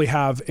probably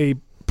have a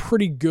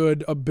pretty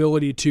good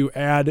ability to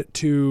add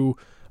to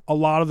a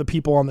lot of the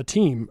people on the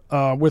team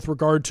with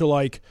regard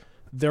to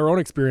their own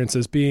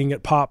experiences being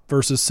at Pop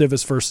versus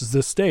Civis versus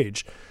this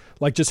stage.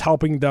 Just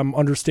helping them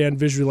understand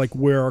visually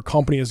where our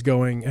company is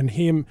going, and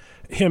him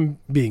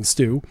being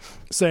Stu,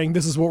 saying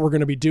this is what we're going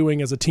to be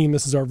doing as a team,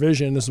 this is our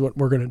vision, this is what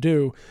we're going to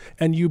do,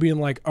 and you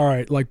being all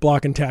right,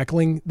 block and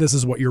tackling, this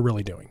is what you're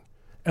really doing.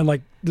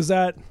 And does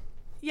that...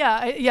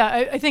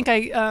 I think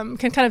I can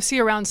kind of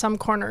see around some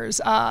corners,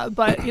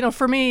 but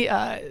for me,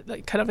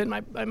 kind of in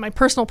my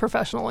personal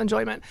professional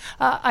enjoyment,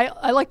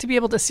 I like to be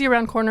able to see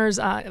around corners,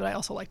 and I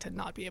also like to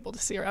not be able to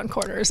see around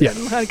corners,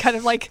 and I kind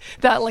of like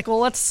that. Well,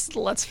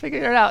 let's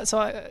figure it out. So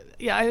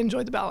I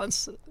enjoy the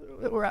balance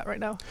that we're at right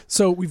now.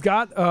 So we've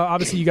got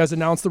obviously you guys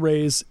announced the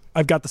raise.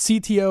 I've got the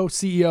CTO,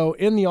 CEO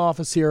in the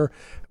office here.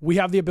 We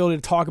have the ability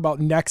to talk about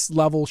next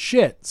level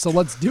shit. So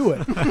let's do it.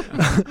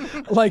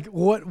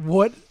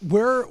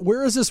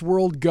 Where is this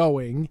world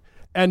going?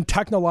 And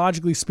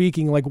technologically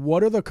speaking,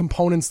 what are the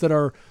components that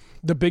are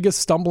the biggest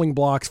stumbling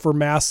blocks for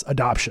mass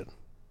adoption?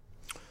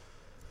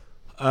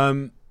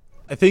 I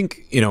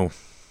think,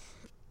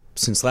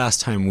 since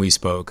last time we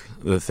spoke,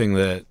 the thing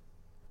that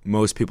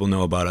most people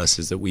know about us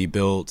is that we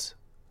built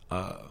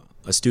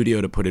a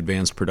studio to put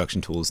advanced production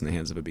tools in the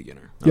hands of a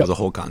beginner. That was the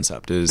whole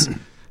concept, is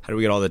how do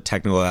we get all the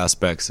technical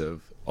aspects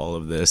of all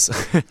of this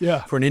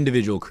for an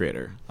individual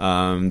creator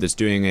that's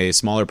doing a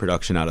smaller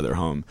production out of their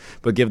home,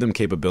 but give them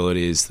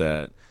capabilities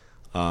that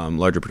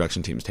larger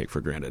production teams take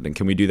for granted. And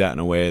can we do that in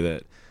a way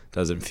that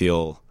doesn't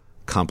feel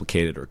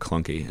complicated or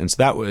clunky? And so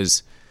that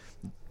was,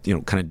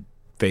 kind of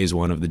phase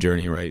one of the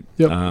journey, right?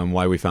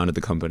 Why we founded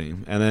the company.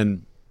 And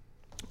then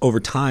over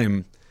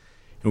time,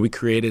 we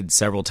created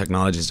several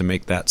technologies to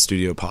make that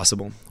studio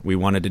possible. We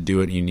wanted to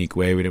do it in a unique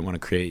way. We didn't want to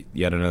create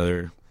yet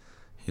another,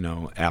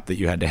 app that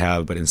you had to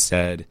have, but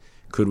instead,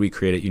 could we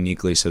create it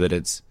uniquely so that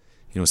it's,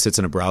 sits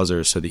in a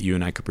browser so that you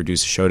and I could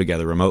produce a show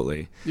together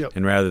remotely. Yep.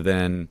 And rather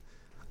than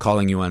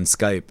calling you on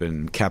Skype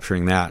and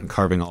capturing that and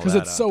carving all that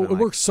because it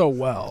works so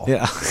well.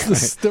 Yeah,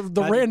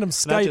 the random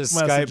Skype not just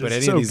message Skype, but is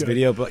any so of these good.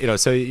 video. But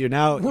so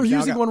we're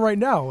using one right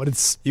now, and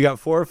it's you got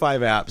 4 or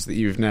 5 apps that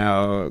you've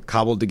now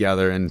cobbled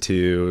together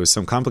into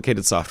some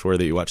complicated software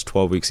that you watch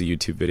 12 weeks of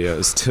YouTube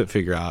videos to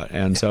figure out.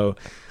 And so,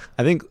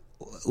 I think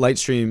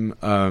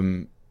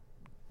Lightstream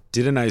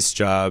did a nice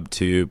job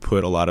to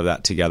put a lot of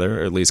that together,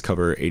 or at least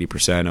cover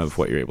 80% of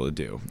what you're able to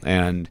do.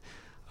 And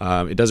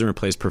it doesn't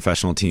replace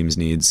professional teams'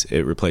 needs.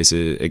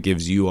 It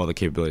gives you all the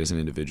capabilities as an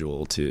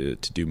individual to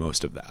do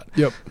most of that.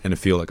 Yep. And to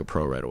feel like a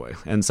pro right away.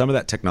 And some of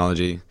that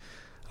technology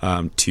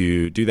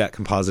to do that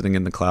compositing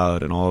in the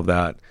cloud and all of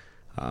that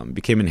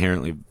became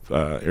inherently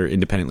or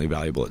independently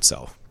valuable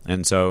itself.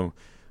 And so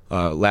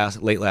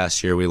late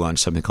last year, we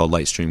launched something called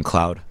Lightstream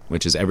Cloud,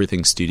 which is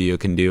everything Studio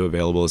can do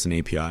available as an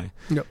API.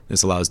 Yep.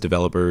 This allows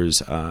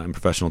developers and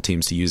professional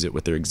teams to use it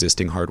with their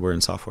existing hardware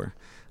and software.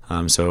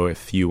 So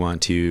if you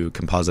want to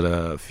composite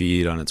a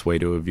feed on its way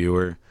to a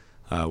viewer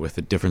with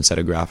a different set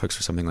of graphics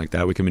or something like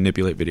that, we can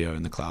manipulate video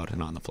in the cloud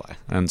and on the fly.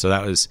 And so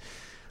that was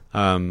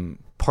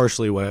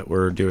partially what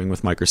we're doing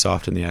with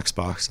Microsoft and the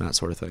Xbox and that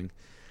sort of thing.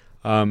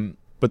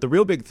 But the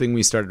real big thing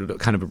we started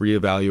kind of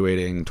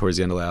reevaluating towards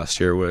the end of last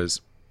year was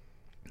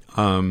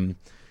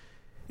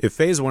if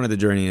phase 1 of the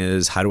journey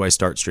is how do I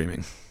start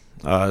streaming?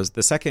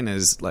 The second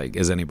is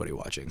is anybody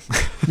watching?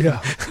 Yeah.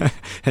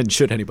 And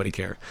should anybody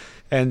care?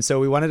 And so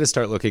we wanted to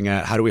start looking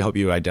at how do we help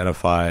you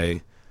identify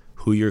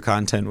who your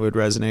content would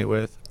resonate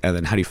with, and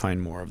then how do you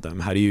find more of them?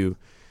 How do you,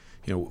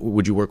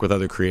 would you work with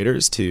other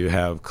creators to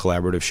have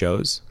collaborative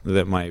shows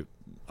that might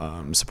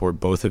support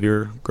both of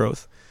your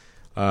growth?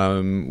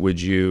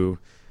 Would you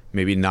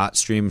maybe not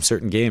stream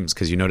certain games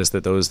because you notice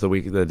that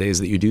the days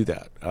that you do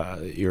that,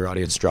 your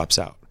audience drops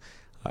out?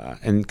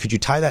 And could you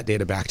tie that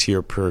data back to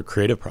your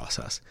creative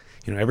process?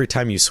 Every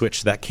time you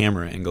switch that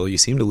camera angle, you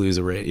seem to lose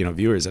a rate,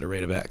 viewers at a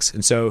rate of X.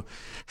 And so,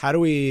 how do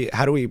we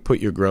put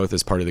your growth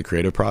as part of the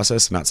creative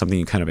process, not something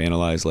you kind of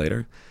analyze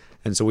later?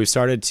 And so we've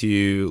started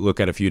to look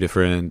at a few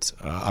different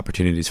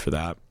opportunities for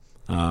that.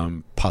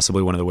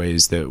 Possibly one of the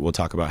ways that we'll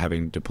talk about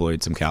having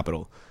deployed some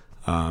capital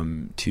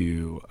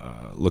to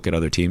look at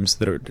other teams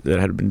that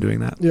had been doing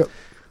that. Yep.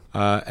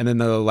 And then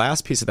the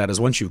last piece of that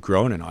is once you've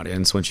grown an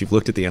audience, once you've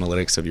looked at the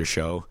analytics of your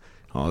show,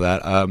 all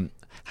that,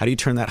 how do you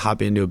turn that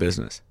hobby into a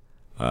business?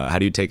 How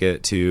do you take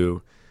it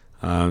to,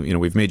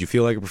 we've made you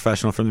feel like a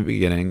professional from the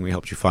beginning. We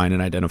helped you find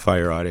and identify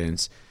your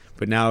audience.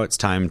 But now it's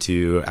time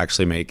to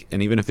actually make,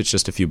 and even if it's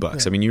just a few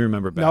bucks. Yeah. I mean, you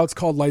remember back. Now it's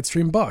called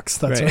Lightstream Bucks.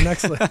 That's right. our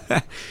next list.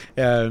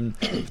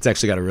 It's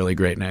actually got a really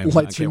great name.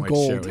 Lightstream I can't wait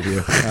Gold. to share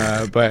it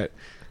with you. But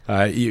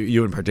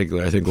you in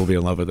particular, I think will be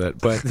in love with it.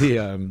 But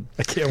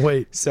I can't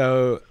wait.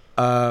 So,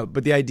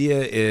 but the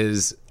idea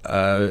is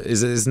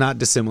not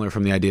dissimilar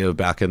from the idea of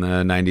back in the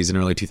 90s and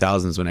early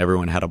 2000s when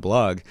everyone had a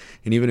blog.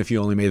 And even if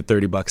you only made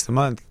 $30 a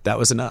month, that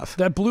was enough.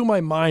 That blew my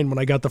mind when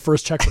I got the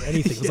first check for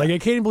anything. It was like, I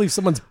can't even believe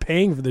someone's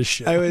paying for this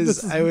shit. I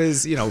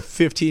was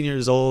 15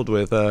 years old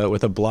with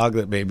a blog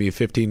that made me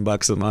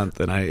 $15 a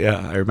month. And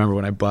I remember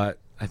when I bought,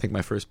 I think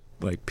my first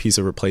piece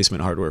of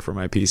replacement hardware for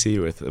my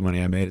PC with the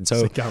money I made. And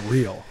so it got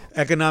real.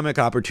 Economic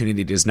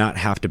opportunity does not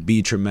have to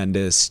be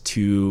tremendous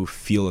to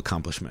feel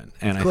accomplishment.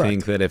 And Correct. I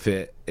think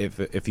that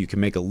if you can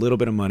make a little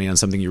bit of money on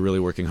something you're really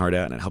working hard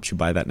at and it helps you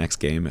buy that next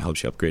game, it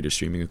helps you upgrade your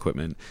streaming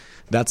equipment,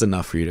 that's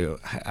enough for you to.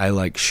 I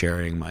like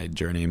sharing my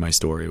journey, my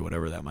story,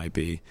 whatever that might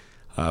be.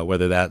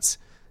 Whether that's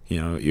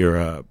you're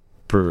a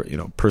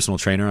personal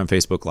trainer on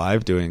Facebook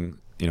Live doing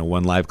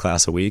one live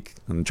class a week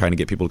and trying to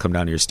get people to come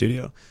down to your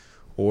studio,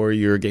 or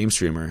you're a game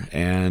streamer.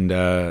 And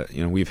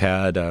we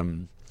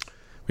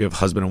have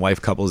husband and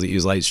wife couples that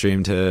use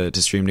Lightstream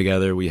to stream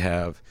together. We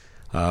have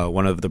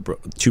one of the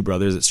two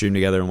brothers that stream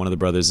together, and one of the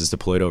brothers is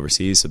deployed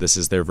overseas. So this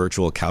is their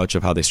virtual couch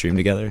of how they stream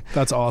together.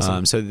 That's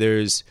awesome. So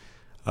there's,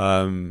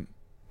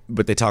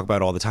 but they talk about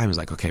it all the time. Is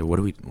like, okay,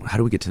 how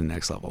do we get to the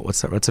next level?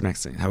 What's the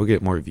next thing? How do we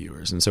get more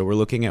viewers? And so we're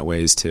looking at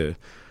ways to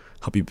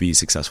help you be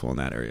successful in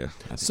that area.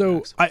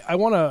 So I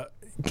want to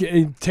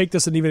take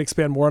this and even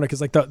expand more on it, because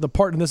the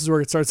part, and this is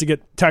where it starts to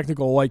get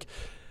technical, like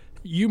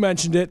you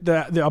mentioned it,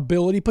 the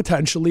ability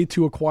potentially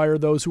to acquire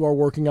those who are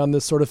working on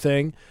this sort of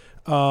thing.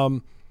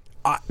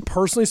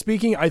 Personally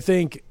speaking, I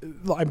think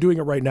I'm doing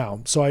it right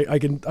now, so I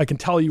can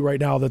tell you right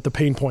now that the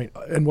pain point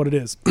and what it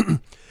is.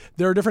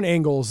 There are different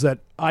angles that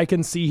I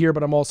can see here,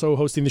 but I'm also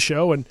hosting the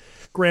show, and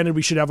granted,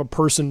 we should have a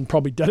person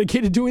probably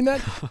dedicated doing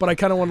that, but I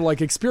kind of want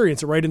to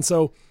experience it, right? And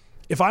so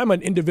if I'm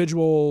an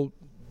individual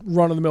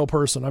run-of-the-mill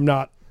person, I'm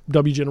not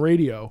WGN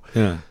Radio.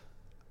 Yeah,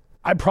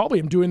 I probably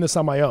am doing this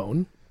on my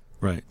own.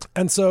 Right.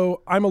 And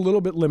so I'm a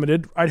little bit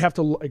limited. I'd have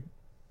to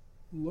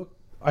look.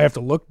 I have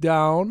to look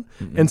down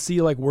and see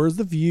where's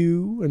the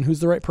view and who's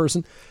the right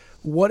person.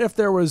 what if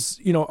there was,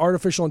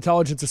 artificial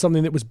intelligence or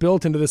something that was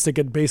built into this that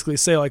could basically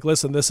say, like,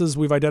 listen,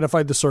 we've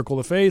identified the circle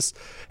of the face,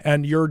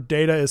 and your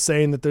data is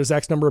saying that there's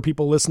X number of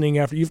people listening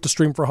after you have to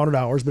stream for 100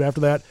 hours, but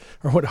after that,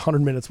 or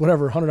 100 minutes,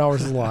 whatever, 100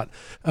 hours is a lot.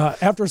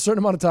 After a certain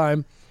amount of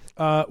time,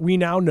 we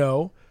now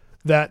know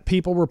that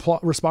people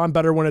respond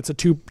better when it's a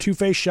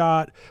two-face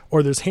shot,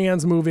 or there's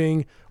hands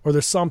moving, or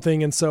there's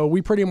something. And so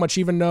we pretty much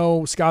even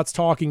know Scott's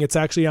talking, it's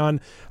actually on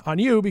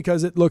you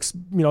because it looks,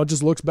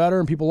 just looks better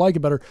and people like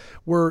it better,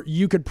 where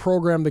you could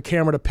program the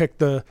camera to pick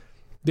the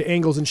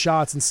angles and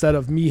shots instead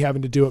of me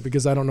having to do it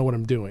because I don't know what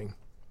I'm doing.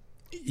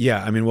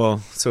 Yeah,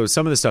 so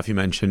some of the stuff you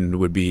mentioned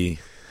would be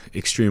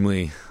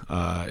extremely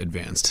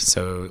advanced.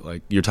 So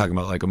like you're talking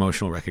about like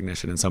emotional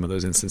recognition in some of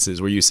those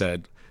instances where you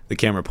said the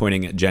camera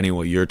pointing at Jenny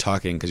while you're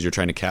talking because you're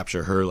trying to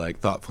capture her like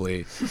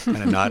thoughtfully kind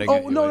of nodding.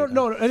 Oh,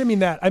 no, I didn't mean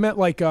that. I meant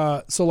like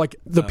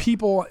the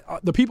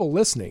people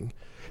listening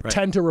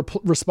tend to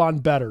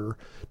respond better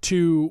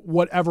to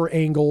whatever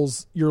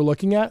angles you're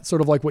looking at,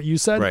 sort of like what you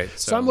said. Right.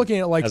 So I'm looking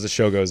at like as the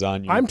show goes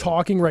on, I'm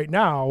talking right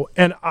now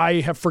and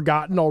I have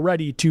forgotten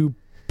already to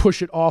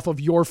push it off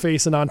of your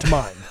face and onto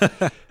mine.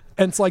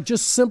 And it's like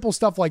just simple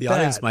stuff like that. The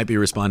audience might be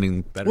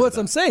responding better. Well, that's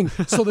what I'm saying.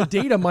 So the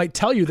data might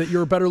tell you that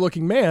you're a better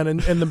looking man and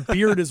the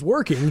beard is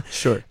working.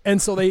 Sure.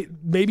 And so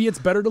maybe it's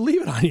better to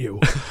leave it on you.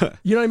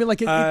 You know what I mean?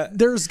 Like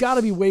there's got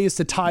to be ways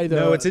to tie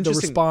the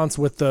response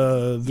with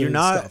the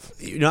stuff.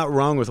 You're not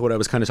wrong with what I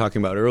was kind of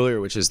talking about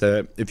earlier, which is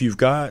that if you've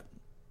got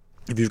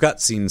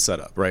scenes set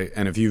up, right,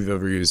 and if you've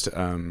ever used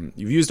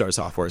you've used our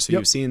software, so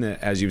you've seen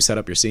that as you set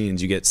up your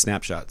scenes, you get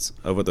snapshots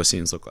of what those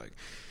scenes look like.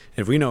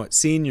 If we know what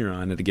scene you're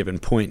on at a given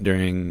point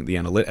during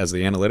as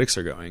the analytics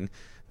are going,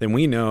 then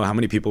we know how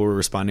many people were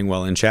responding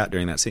well in chat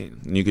during that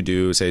scene. And you could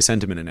do, say,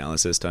 sentiment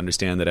analysis to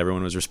understand that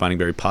everyone was responding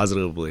very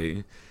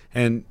positively.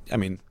 And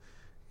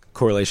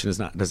correlation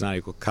does not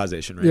equal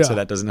causation, right? Yeah. So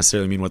that doesn't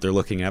necessarily mean what they're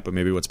looking at, but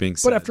maybe what's being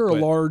said. But after a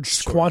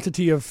large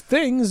quantity of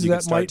things,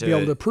 that might be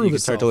able to prove itself. You can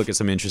start to look at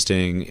some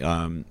interesting,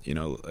 an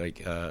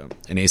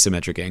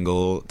asymmetric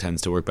angle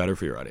tends to work better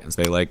for your audience.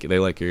 They like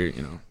your,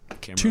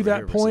 camera. To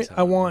that point,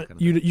 I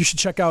want you should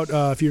check out,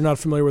 if you're not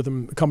familiar with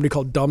them, a company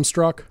called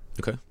Dumbstruck.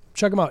 Okay.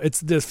 Check them out.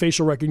 It's the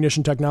facial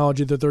recognition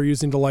technology that they're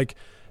using to like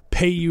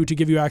pay you to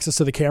give you access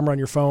to the camera on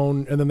your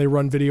phone, and then they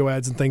run video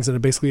ads and things, and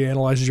it basically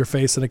analyzes your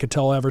face, and it could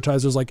tell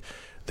advertisers like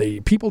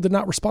people did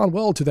not respond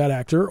well to that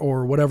actor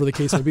or whatever the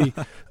case may be.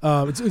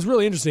 It's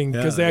really interesting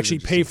because they actually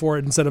pay for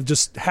it instead of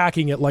just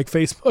hacking it like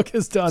Facebook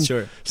has done.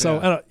 Sure.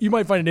 So you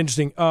might find it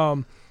interesting.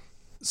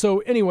 So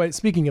anyway,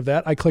 speaking of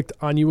that, I clicked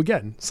on you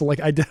again. So like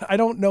I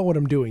don't know what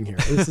I'm doing here.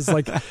 This is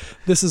like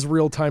this is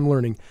real time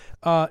learning.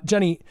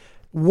 Jenny,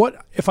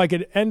 what if I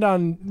could end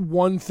on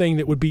one thing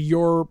that would be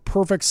your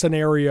perfect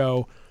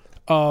scenario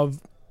of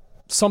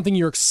something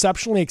you're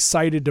exceptionally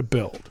excited to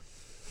build?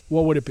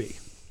 What would it be?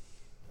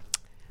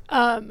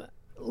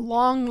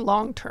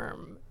 Long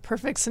term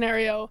perfect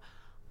scenario.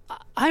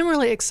 I'm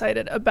really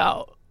excited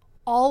about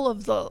all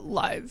of the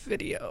live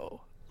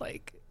video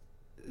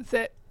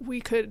that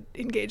we could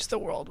engage the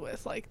world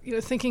with,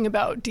 thinking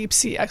about deep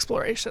sea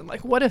exploration.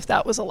 Like, what if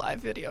that was a live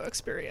video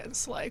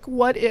experience? Like,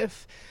 what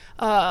if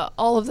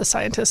all of the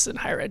scientists in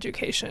higher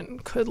education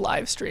could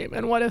live stream?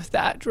 And what if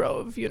that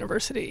drove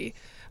university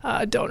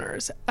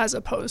donors as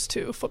opposed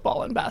to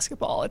football and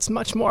basketball? It's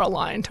much more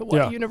aligned to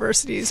what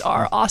universities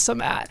are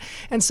awesome at.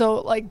 And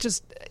so,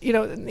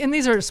 and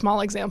these are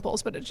small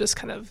examples, but it just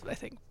kind of, I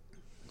think,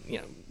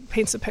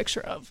 paints a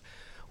picture of,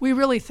 we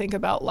really think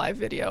about live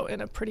video in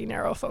a pretty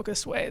narrow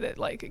focused way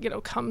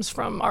that comes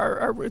from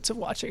our roots of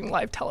watching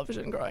live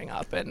television growing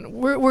up, and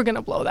we're going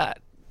to blow that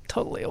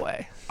totally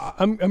away.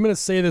 I'm going to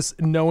say this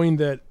knowing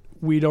that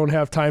we don't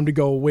have time to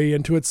go way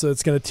into it, so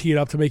it's going to tee it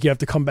up to make you have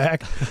to come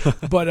back.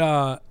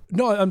 But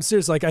no, I'm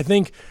serious. I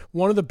think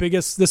one of the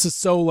biggest, this is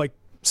so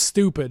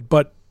stupid,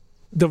 but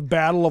the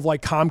battle of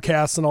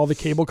Comcast and all the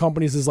cable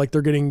companies is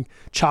they're getting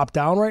chopped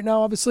down right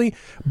now, obviously,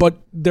 but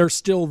they're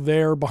still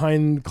there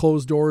behind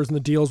closed doors, and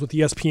the deals with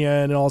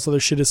ESPN and all this other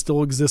shit is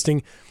still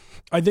existing.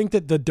 I think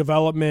that the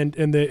development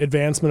and the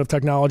advancement of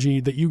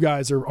technology that you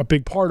guys are a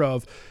big part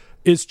of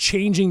is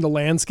changing the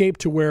landscape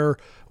to where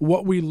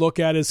what we look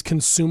at as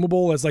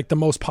consumable, as the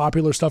most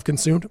popular stuff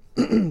consumed,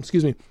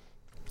 excuse me,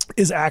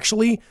 is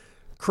actually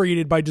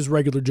created by just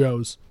regular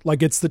Joes.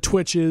 It's the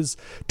Twitches.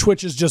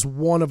 Twitch is just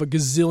one of a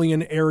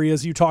gazillion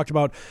areas. You talked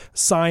about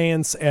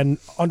science and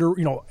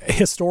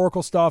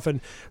historical stuff and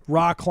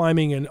rock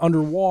climbing and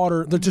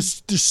underwater.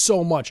 There's just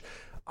so much.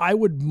 I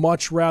would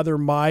much rather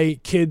my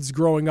kids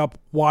growing up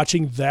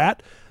watching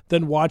that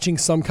than watching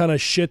some kind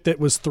of shit that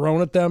was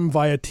thrown at them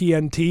via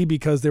TNT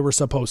because they were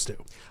supposed to.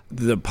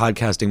 The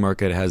podcasting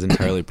market has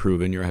entirely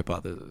proven your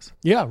hypothesis.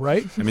 Yeah,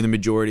 right? I mean, the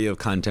majority of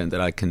content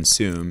that I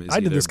consume is I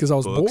did this because I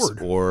was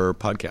bored. Or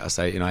podcasts.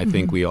 I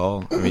think we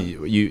all,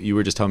 you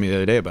were just telling me the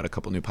other day about a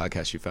couple new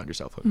podcasts you found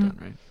yourself hooked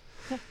on,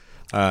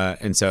 right?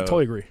 And so I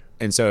totally agree.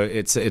 And so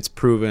it's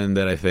proven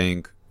that I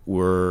think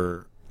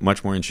we're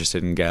much more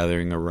interested in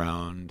gathering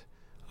around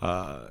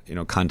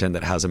content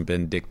that hasn't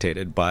been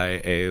dictated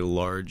by a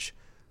large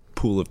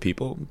pool of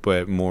people,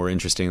 but more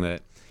interesting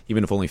that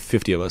even if only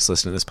 50 of us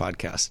listen to this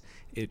podcast,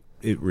 it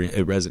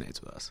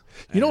resonates with us.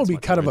 You know, it would be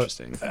kind of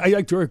interesting. I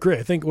agree.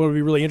 I think what would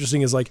be really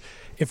interesting is like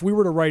if I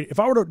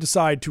were to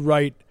decide to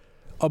write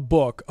a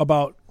book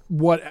about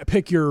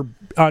pick your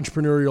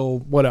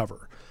entrepreneurial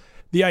whatever.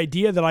 The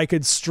idea that I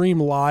could stream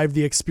live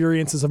the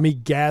experiences of me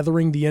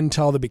gathering the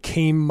intel that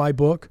became my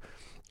book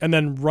and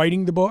then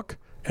writing the book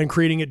and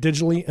creating it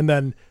digitally and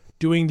then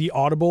doing the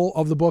audible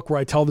of the book where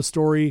I tell the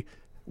story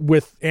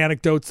with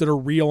anecdotes that are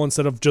real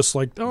instead of just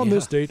like, on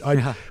this date.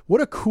 What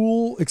a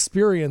cool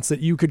experience that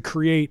you could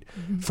create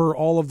for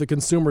all of the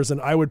consumers. And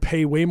I would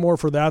pay way more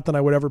for that than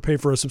I would ever pay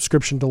for a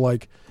subscription to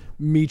like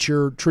meet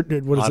your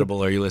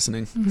Audible. Are you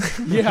listening?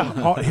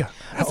 Yeah.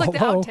 It's like the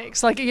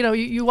outtakes. Like,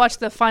 you watch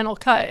the final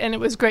cut and it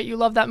was great. You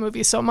love that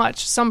movie so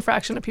much. Some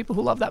fraction of people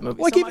who love that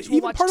movie so much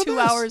will watch 2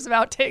 hours of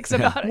outtakes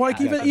about it.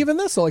 Like even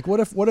this. So like what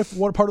if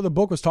part of the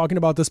book was talking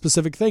about this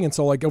specific thing? And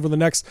so like over the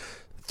next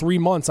 3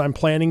 months, I'm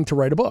planning to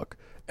write a book.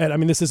 And I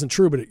mean, this isn't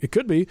true, but it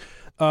could be.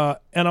 And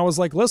I was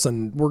like,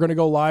 listen, we're going to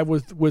go live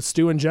with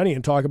Stu and Jenny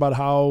and talk about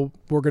how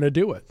we're going to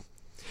do it.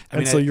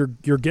 So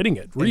you're getting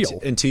it real.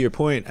 And to your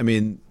point, I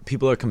mean,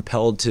 people are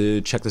compelled to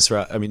check this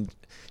out. I mean,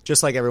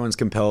 just like everyone's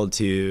compelled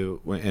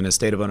to, in a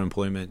state of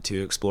unemployment,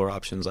 to explore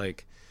options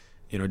like,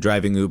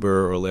 driving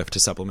Uber or Lyft to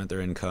supplement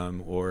their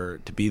income or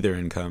to be their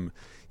income.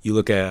 You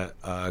look at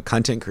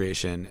content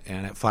creation,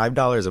 and at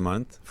 $5 a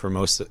month for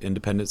most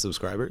independent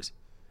subscribers,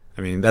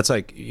 I mean, that's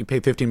like you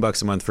pay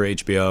 $15 a month for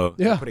HBO.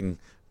 Yeah. You're putting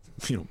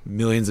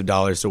millions of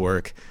dollars to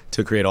work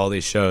to create all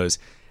these shows.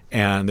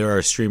 And there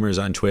are streamers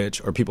on Twitch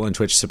or people on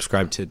Twitch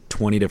subscribe to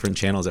 20 different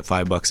channels at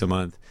 $5 a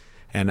month.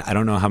 And I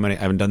don't know how many, I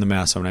haven't done the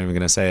math, so I'm not even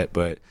going to say it,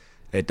 but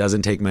it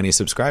doesn't take many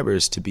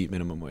subscribers to beat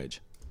minimum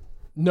wage.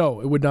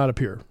 No, it would not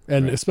appear.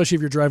 And especially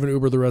if you're driving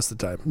Uber the rest of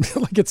the time.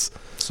 Like it's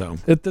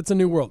a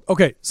new world.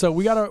 Okay, so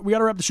we gotta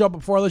wrap the show up.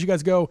 Before I let you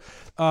guys go,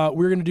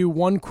 we're gonna do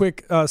one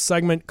quick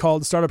segment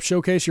called Startup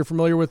Showcase. You're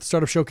familiar with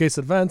Startup Showcase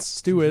events.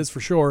 Stu is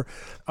for sure.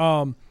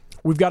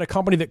 We've got a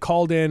company that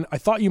called in. I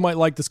thought you might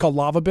like this, called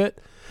LavaBit.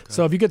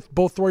 So if you could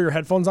both throw your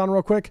headphones on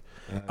real quick,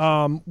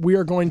 we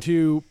are going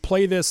to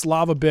play this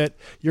LavaBit.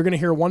 You're going to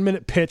hear a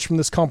 1-minute pitch from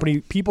this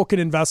company. People can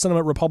invest in them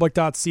at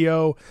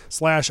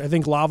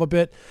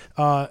republic.co/LavaBit.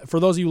 For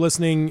those of you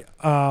listening,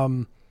 I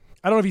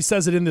don't know if he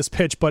says it in this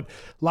pitch, but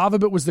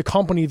LavaBit was the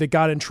company that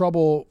got in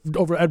trouble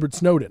over Edward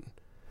Snowden.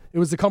 It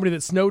was the company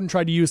that Snowden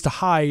tried to use to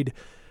hide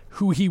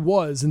who he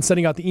was and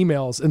sending out the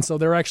emails. And so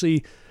they're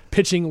actually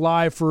pitching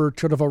live for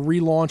sort of a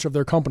relaunch of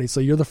their company.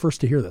 So you're the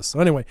first to hear this. So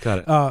anyway,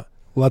 got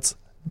it.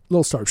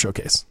 Little Startup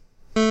Showcase.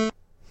 I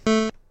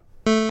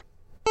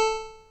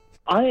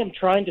am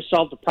trying to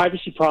solve the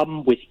privacy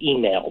problem with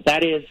email.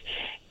 That is,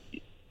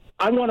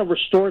 I want to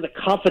restore the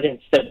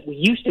confidence that we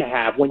used to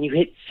have when you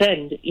hit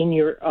send in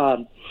your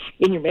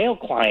mail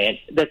client,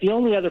 that the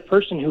only other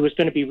person who was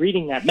going to be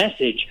reading that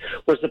message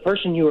was the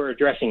person you were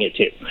addressing it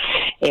to.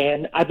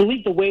 And I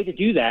believe the way to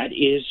do that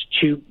is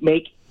to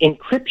make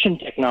encryption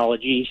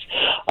technologies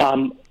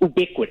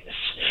ubiquitous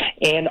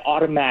and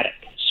automatic,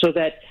 so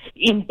that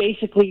in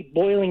basically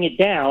boiling it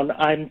down,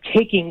 I'm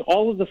taking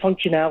all of the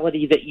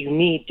functionality that you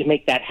need to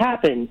make that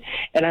happen,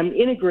 and I'm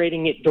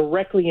integrating it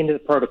directly into the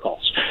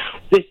protocols.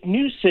 This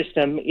new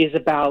system is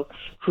about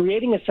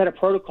creating a set of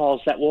protocols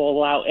that will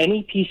allow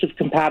any piece of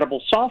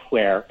compatible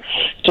software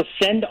to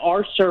send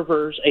our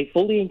servers a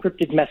fully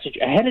encrypted message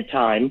ahead of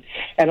time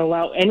and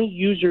allow any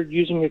user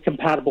using a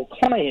compatible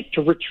client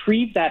to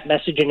retrieve that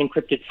message in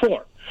encrypted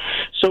form.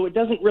 So it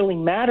doesn't really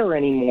matter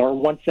anymore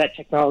once that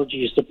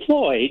technology is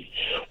deployed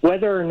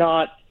whether or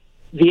not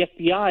the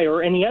FBI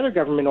or any other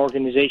government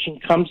organization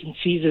comes and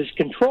seizes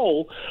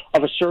control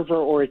of a server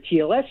or a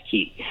TLS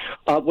key.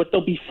 What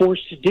they'll be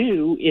forced to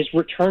do is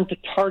return to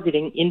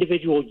targeting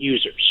individual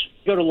users.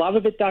 Go to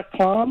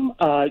lavabit.com.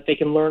 They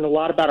can learn a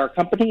lot about our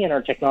company and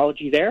our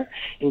technology there,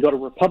 and go to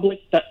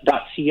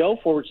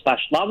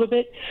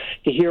republic.co/lavabit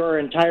to hear our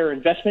entire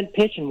investment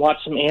pitch and watch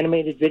some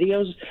animated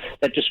videos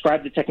that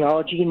describe the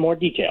technology in more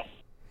detail.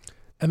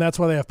 And that's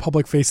why they have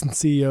public-facing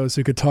CEOs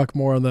who could talk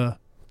more on the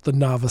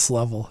novice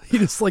level. He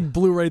just like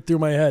blew right through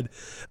my head.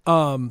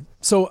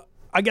 So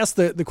I guess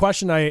the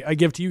question I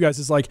give to you guys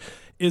is like,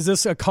 is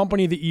this a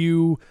company that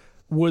you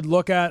would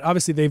look at?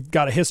 Obviously they've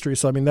got a history,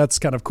 so I mean, that's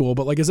kind of cool,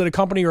 but like, is it a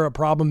company or a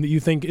problem that you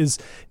think is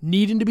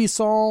needing to be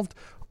solved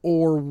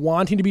or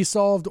wanting to be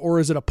solved? Or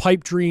is it a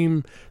pipe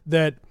dream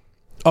that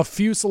a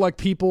few select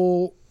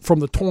people from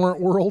the torrent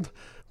world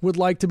would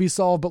like to be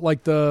solved, but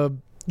like the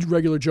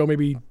regular Joe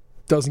maybe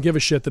doesn't give a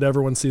shit that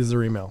everyone sees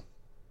their email?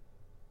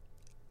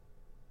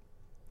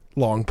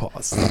 Long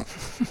pause.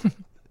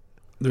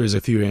 There's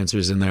a few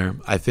answers in there.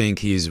 I think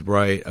he's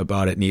right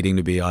about it needing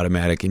to be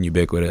automatic and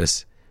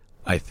ubiquitous.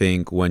 I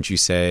think once you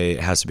say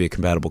it has to be a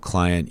compatible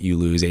client, you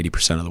lose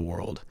 80% of the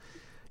world.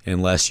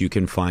 Unless you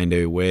can find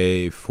a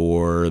way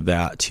for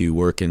that to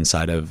work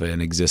inside of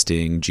an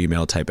existing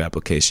Gmail type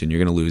application, you're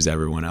going to lose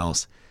everyone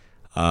else.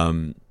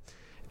 And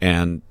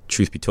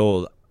truth be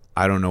told,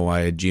 I don't know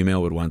why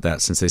Gmail would want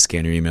that, since they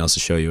scan your emails to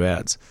show you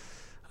ads.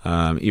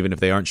 even if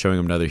they aren't showing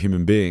them to other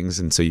human beings,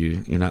 and so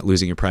you're not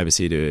losing your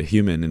privacy to a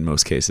human in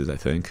most cases, I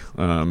think.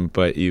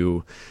 But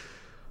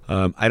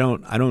I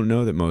don't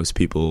know that most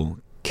people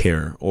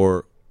care,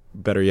 or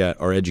better yet,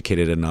 are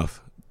educated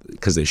enough,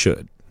 because they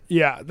should.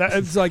 Yeah,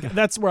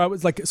 that's where I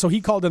was like. So he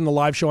called in the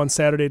live show on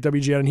Saturday at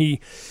WGN, and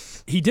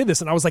he did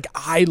this, and I was like,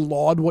 I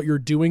laud what you're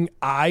doing.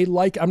 I'm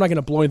not going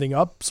to blow anything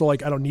up, so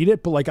like I don't need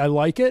it, but like I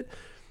like it.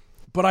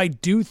 But I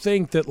do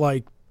think that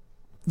like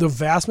the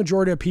vast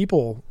majority of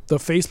people, the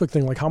Facebook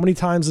thing, like how many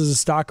times does a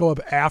stock go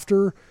up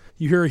after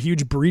you hear a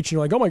huge breach and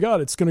you're like, oh my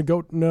God, it's going to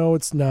go. No,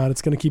 it's not.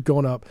 It's going to keep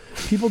going up.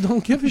 People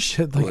don't give a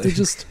shit. Like they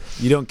just.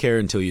 You don't care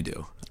until you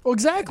do. Well,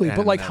 exactly. And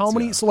but like how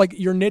many, so like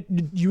you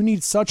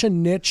need such a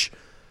niche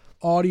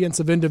audience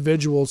of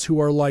individuals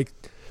who are like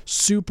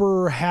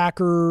super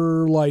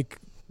hacker, like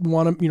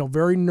want to,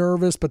 very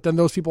nervous, but then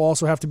those people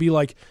also have to be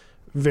like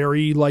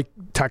very like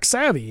tech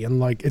savvy, and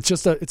like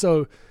it's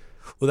a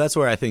well, that's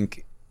where I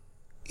think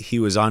he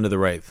was onto the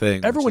right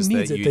thing. Everyone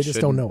needs it, they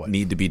just don't know it.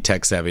 Need to be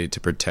tech savvy to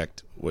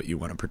protect what you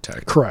want to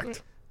protect.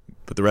 Correct.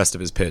 But the rest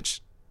of his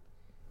pitch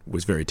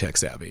was very tech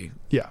savvy,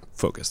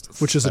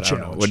 focused, which is a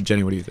challenge.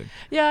 Jenny, what do you think?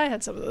 Yeah, I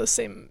had some of those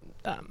same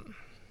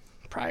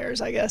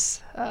priors, I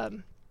guess.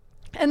 And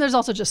there's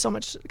also just so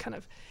much kind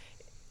of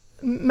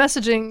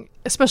messaging,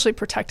 especially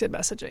protected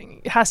messaging.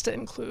 It has to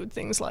include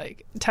things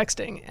like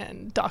texting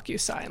and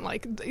DocuSign.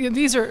 Like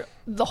these are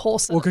the whole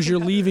set. Well, because you're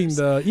leaving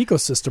the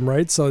ecosystem,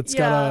 right? So it's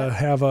got to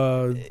have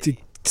to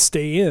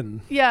stay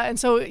in. Yeah, and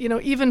so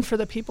even for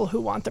the people who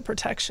want the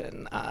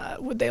protection,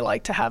 would they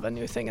like to have a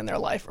new thing in their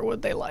life, or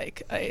would they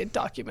like a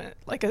document,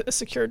 like a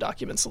secure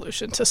document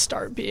solution, to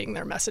start being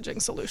their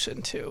messaging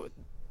solution to?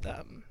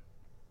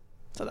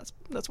 So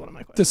that's one of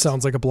my questions. This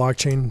sounds like a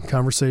blockchain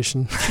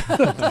conversation.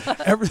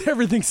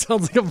 Everything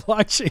sounds like a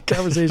blockchain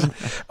conversation.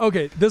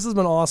 Okay, this has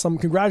been awesome.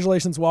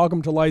 Congratulations.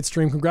 Welcome to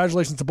Lightstream.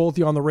 Congratulations to both of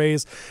you on the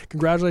raise.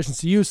 Congratulations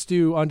to you,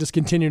 Stu, on just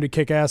continuing to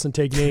kick ass and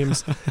take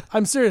names.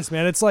 I'm serious,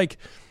 man. It's like,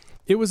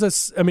 it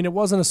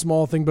wasn't a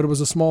small thing, but it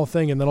was a small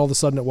thing, and then all of a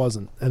sudden it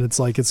wasn't. And it's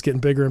like, it's getting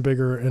bigger and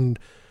bigger, and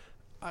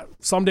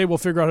someday we'll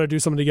figure out how to do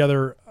something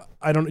together.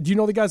 Do you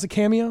know the guys at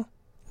Cameo?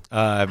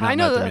 I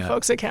know the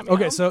folks at Cameo.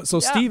 Okay, so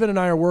Steven and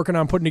I are working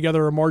on putting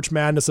together a March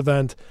Madness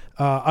event.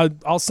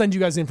 I'll send you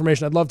guys the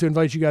information. I'd love to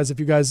invite you guys, if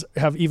you guys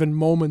have even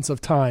moments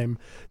of time,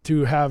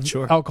 to have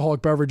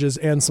alcoholic beverages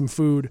and some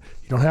food.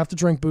 You don't have to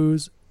drink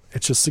booze.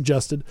 It's just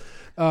suggested.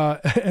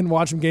 And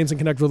watch some games and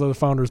connect with other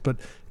founders. But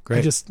great.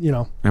 I just,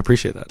 I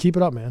appreciate that. Keep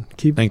it up, man.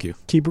 Thank you.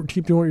 Keep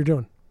doing what you're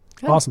doing.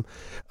 Good. Awesome.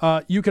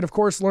 You can, of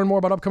course, learn more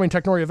about upcoming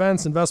Technori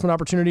events, investment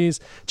opportunities.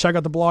 Check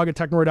out the blog at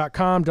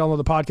technori.com. Download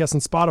the podcast on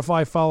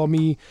Spotify. Follow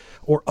me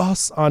or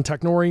us on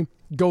Technori.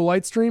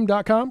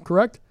 GoLightstream.com,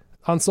 correct?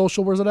 On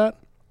social, where's it at?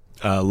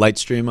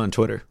 Lightstream on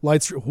Twitter.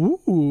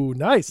 Lightstream. Ooh,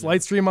 nice.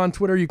 Lightstream on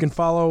Twitter. You can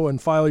follow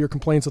and file your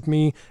complaints with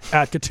me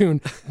at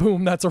Katoon.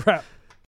 Boom, that's a wrap.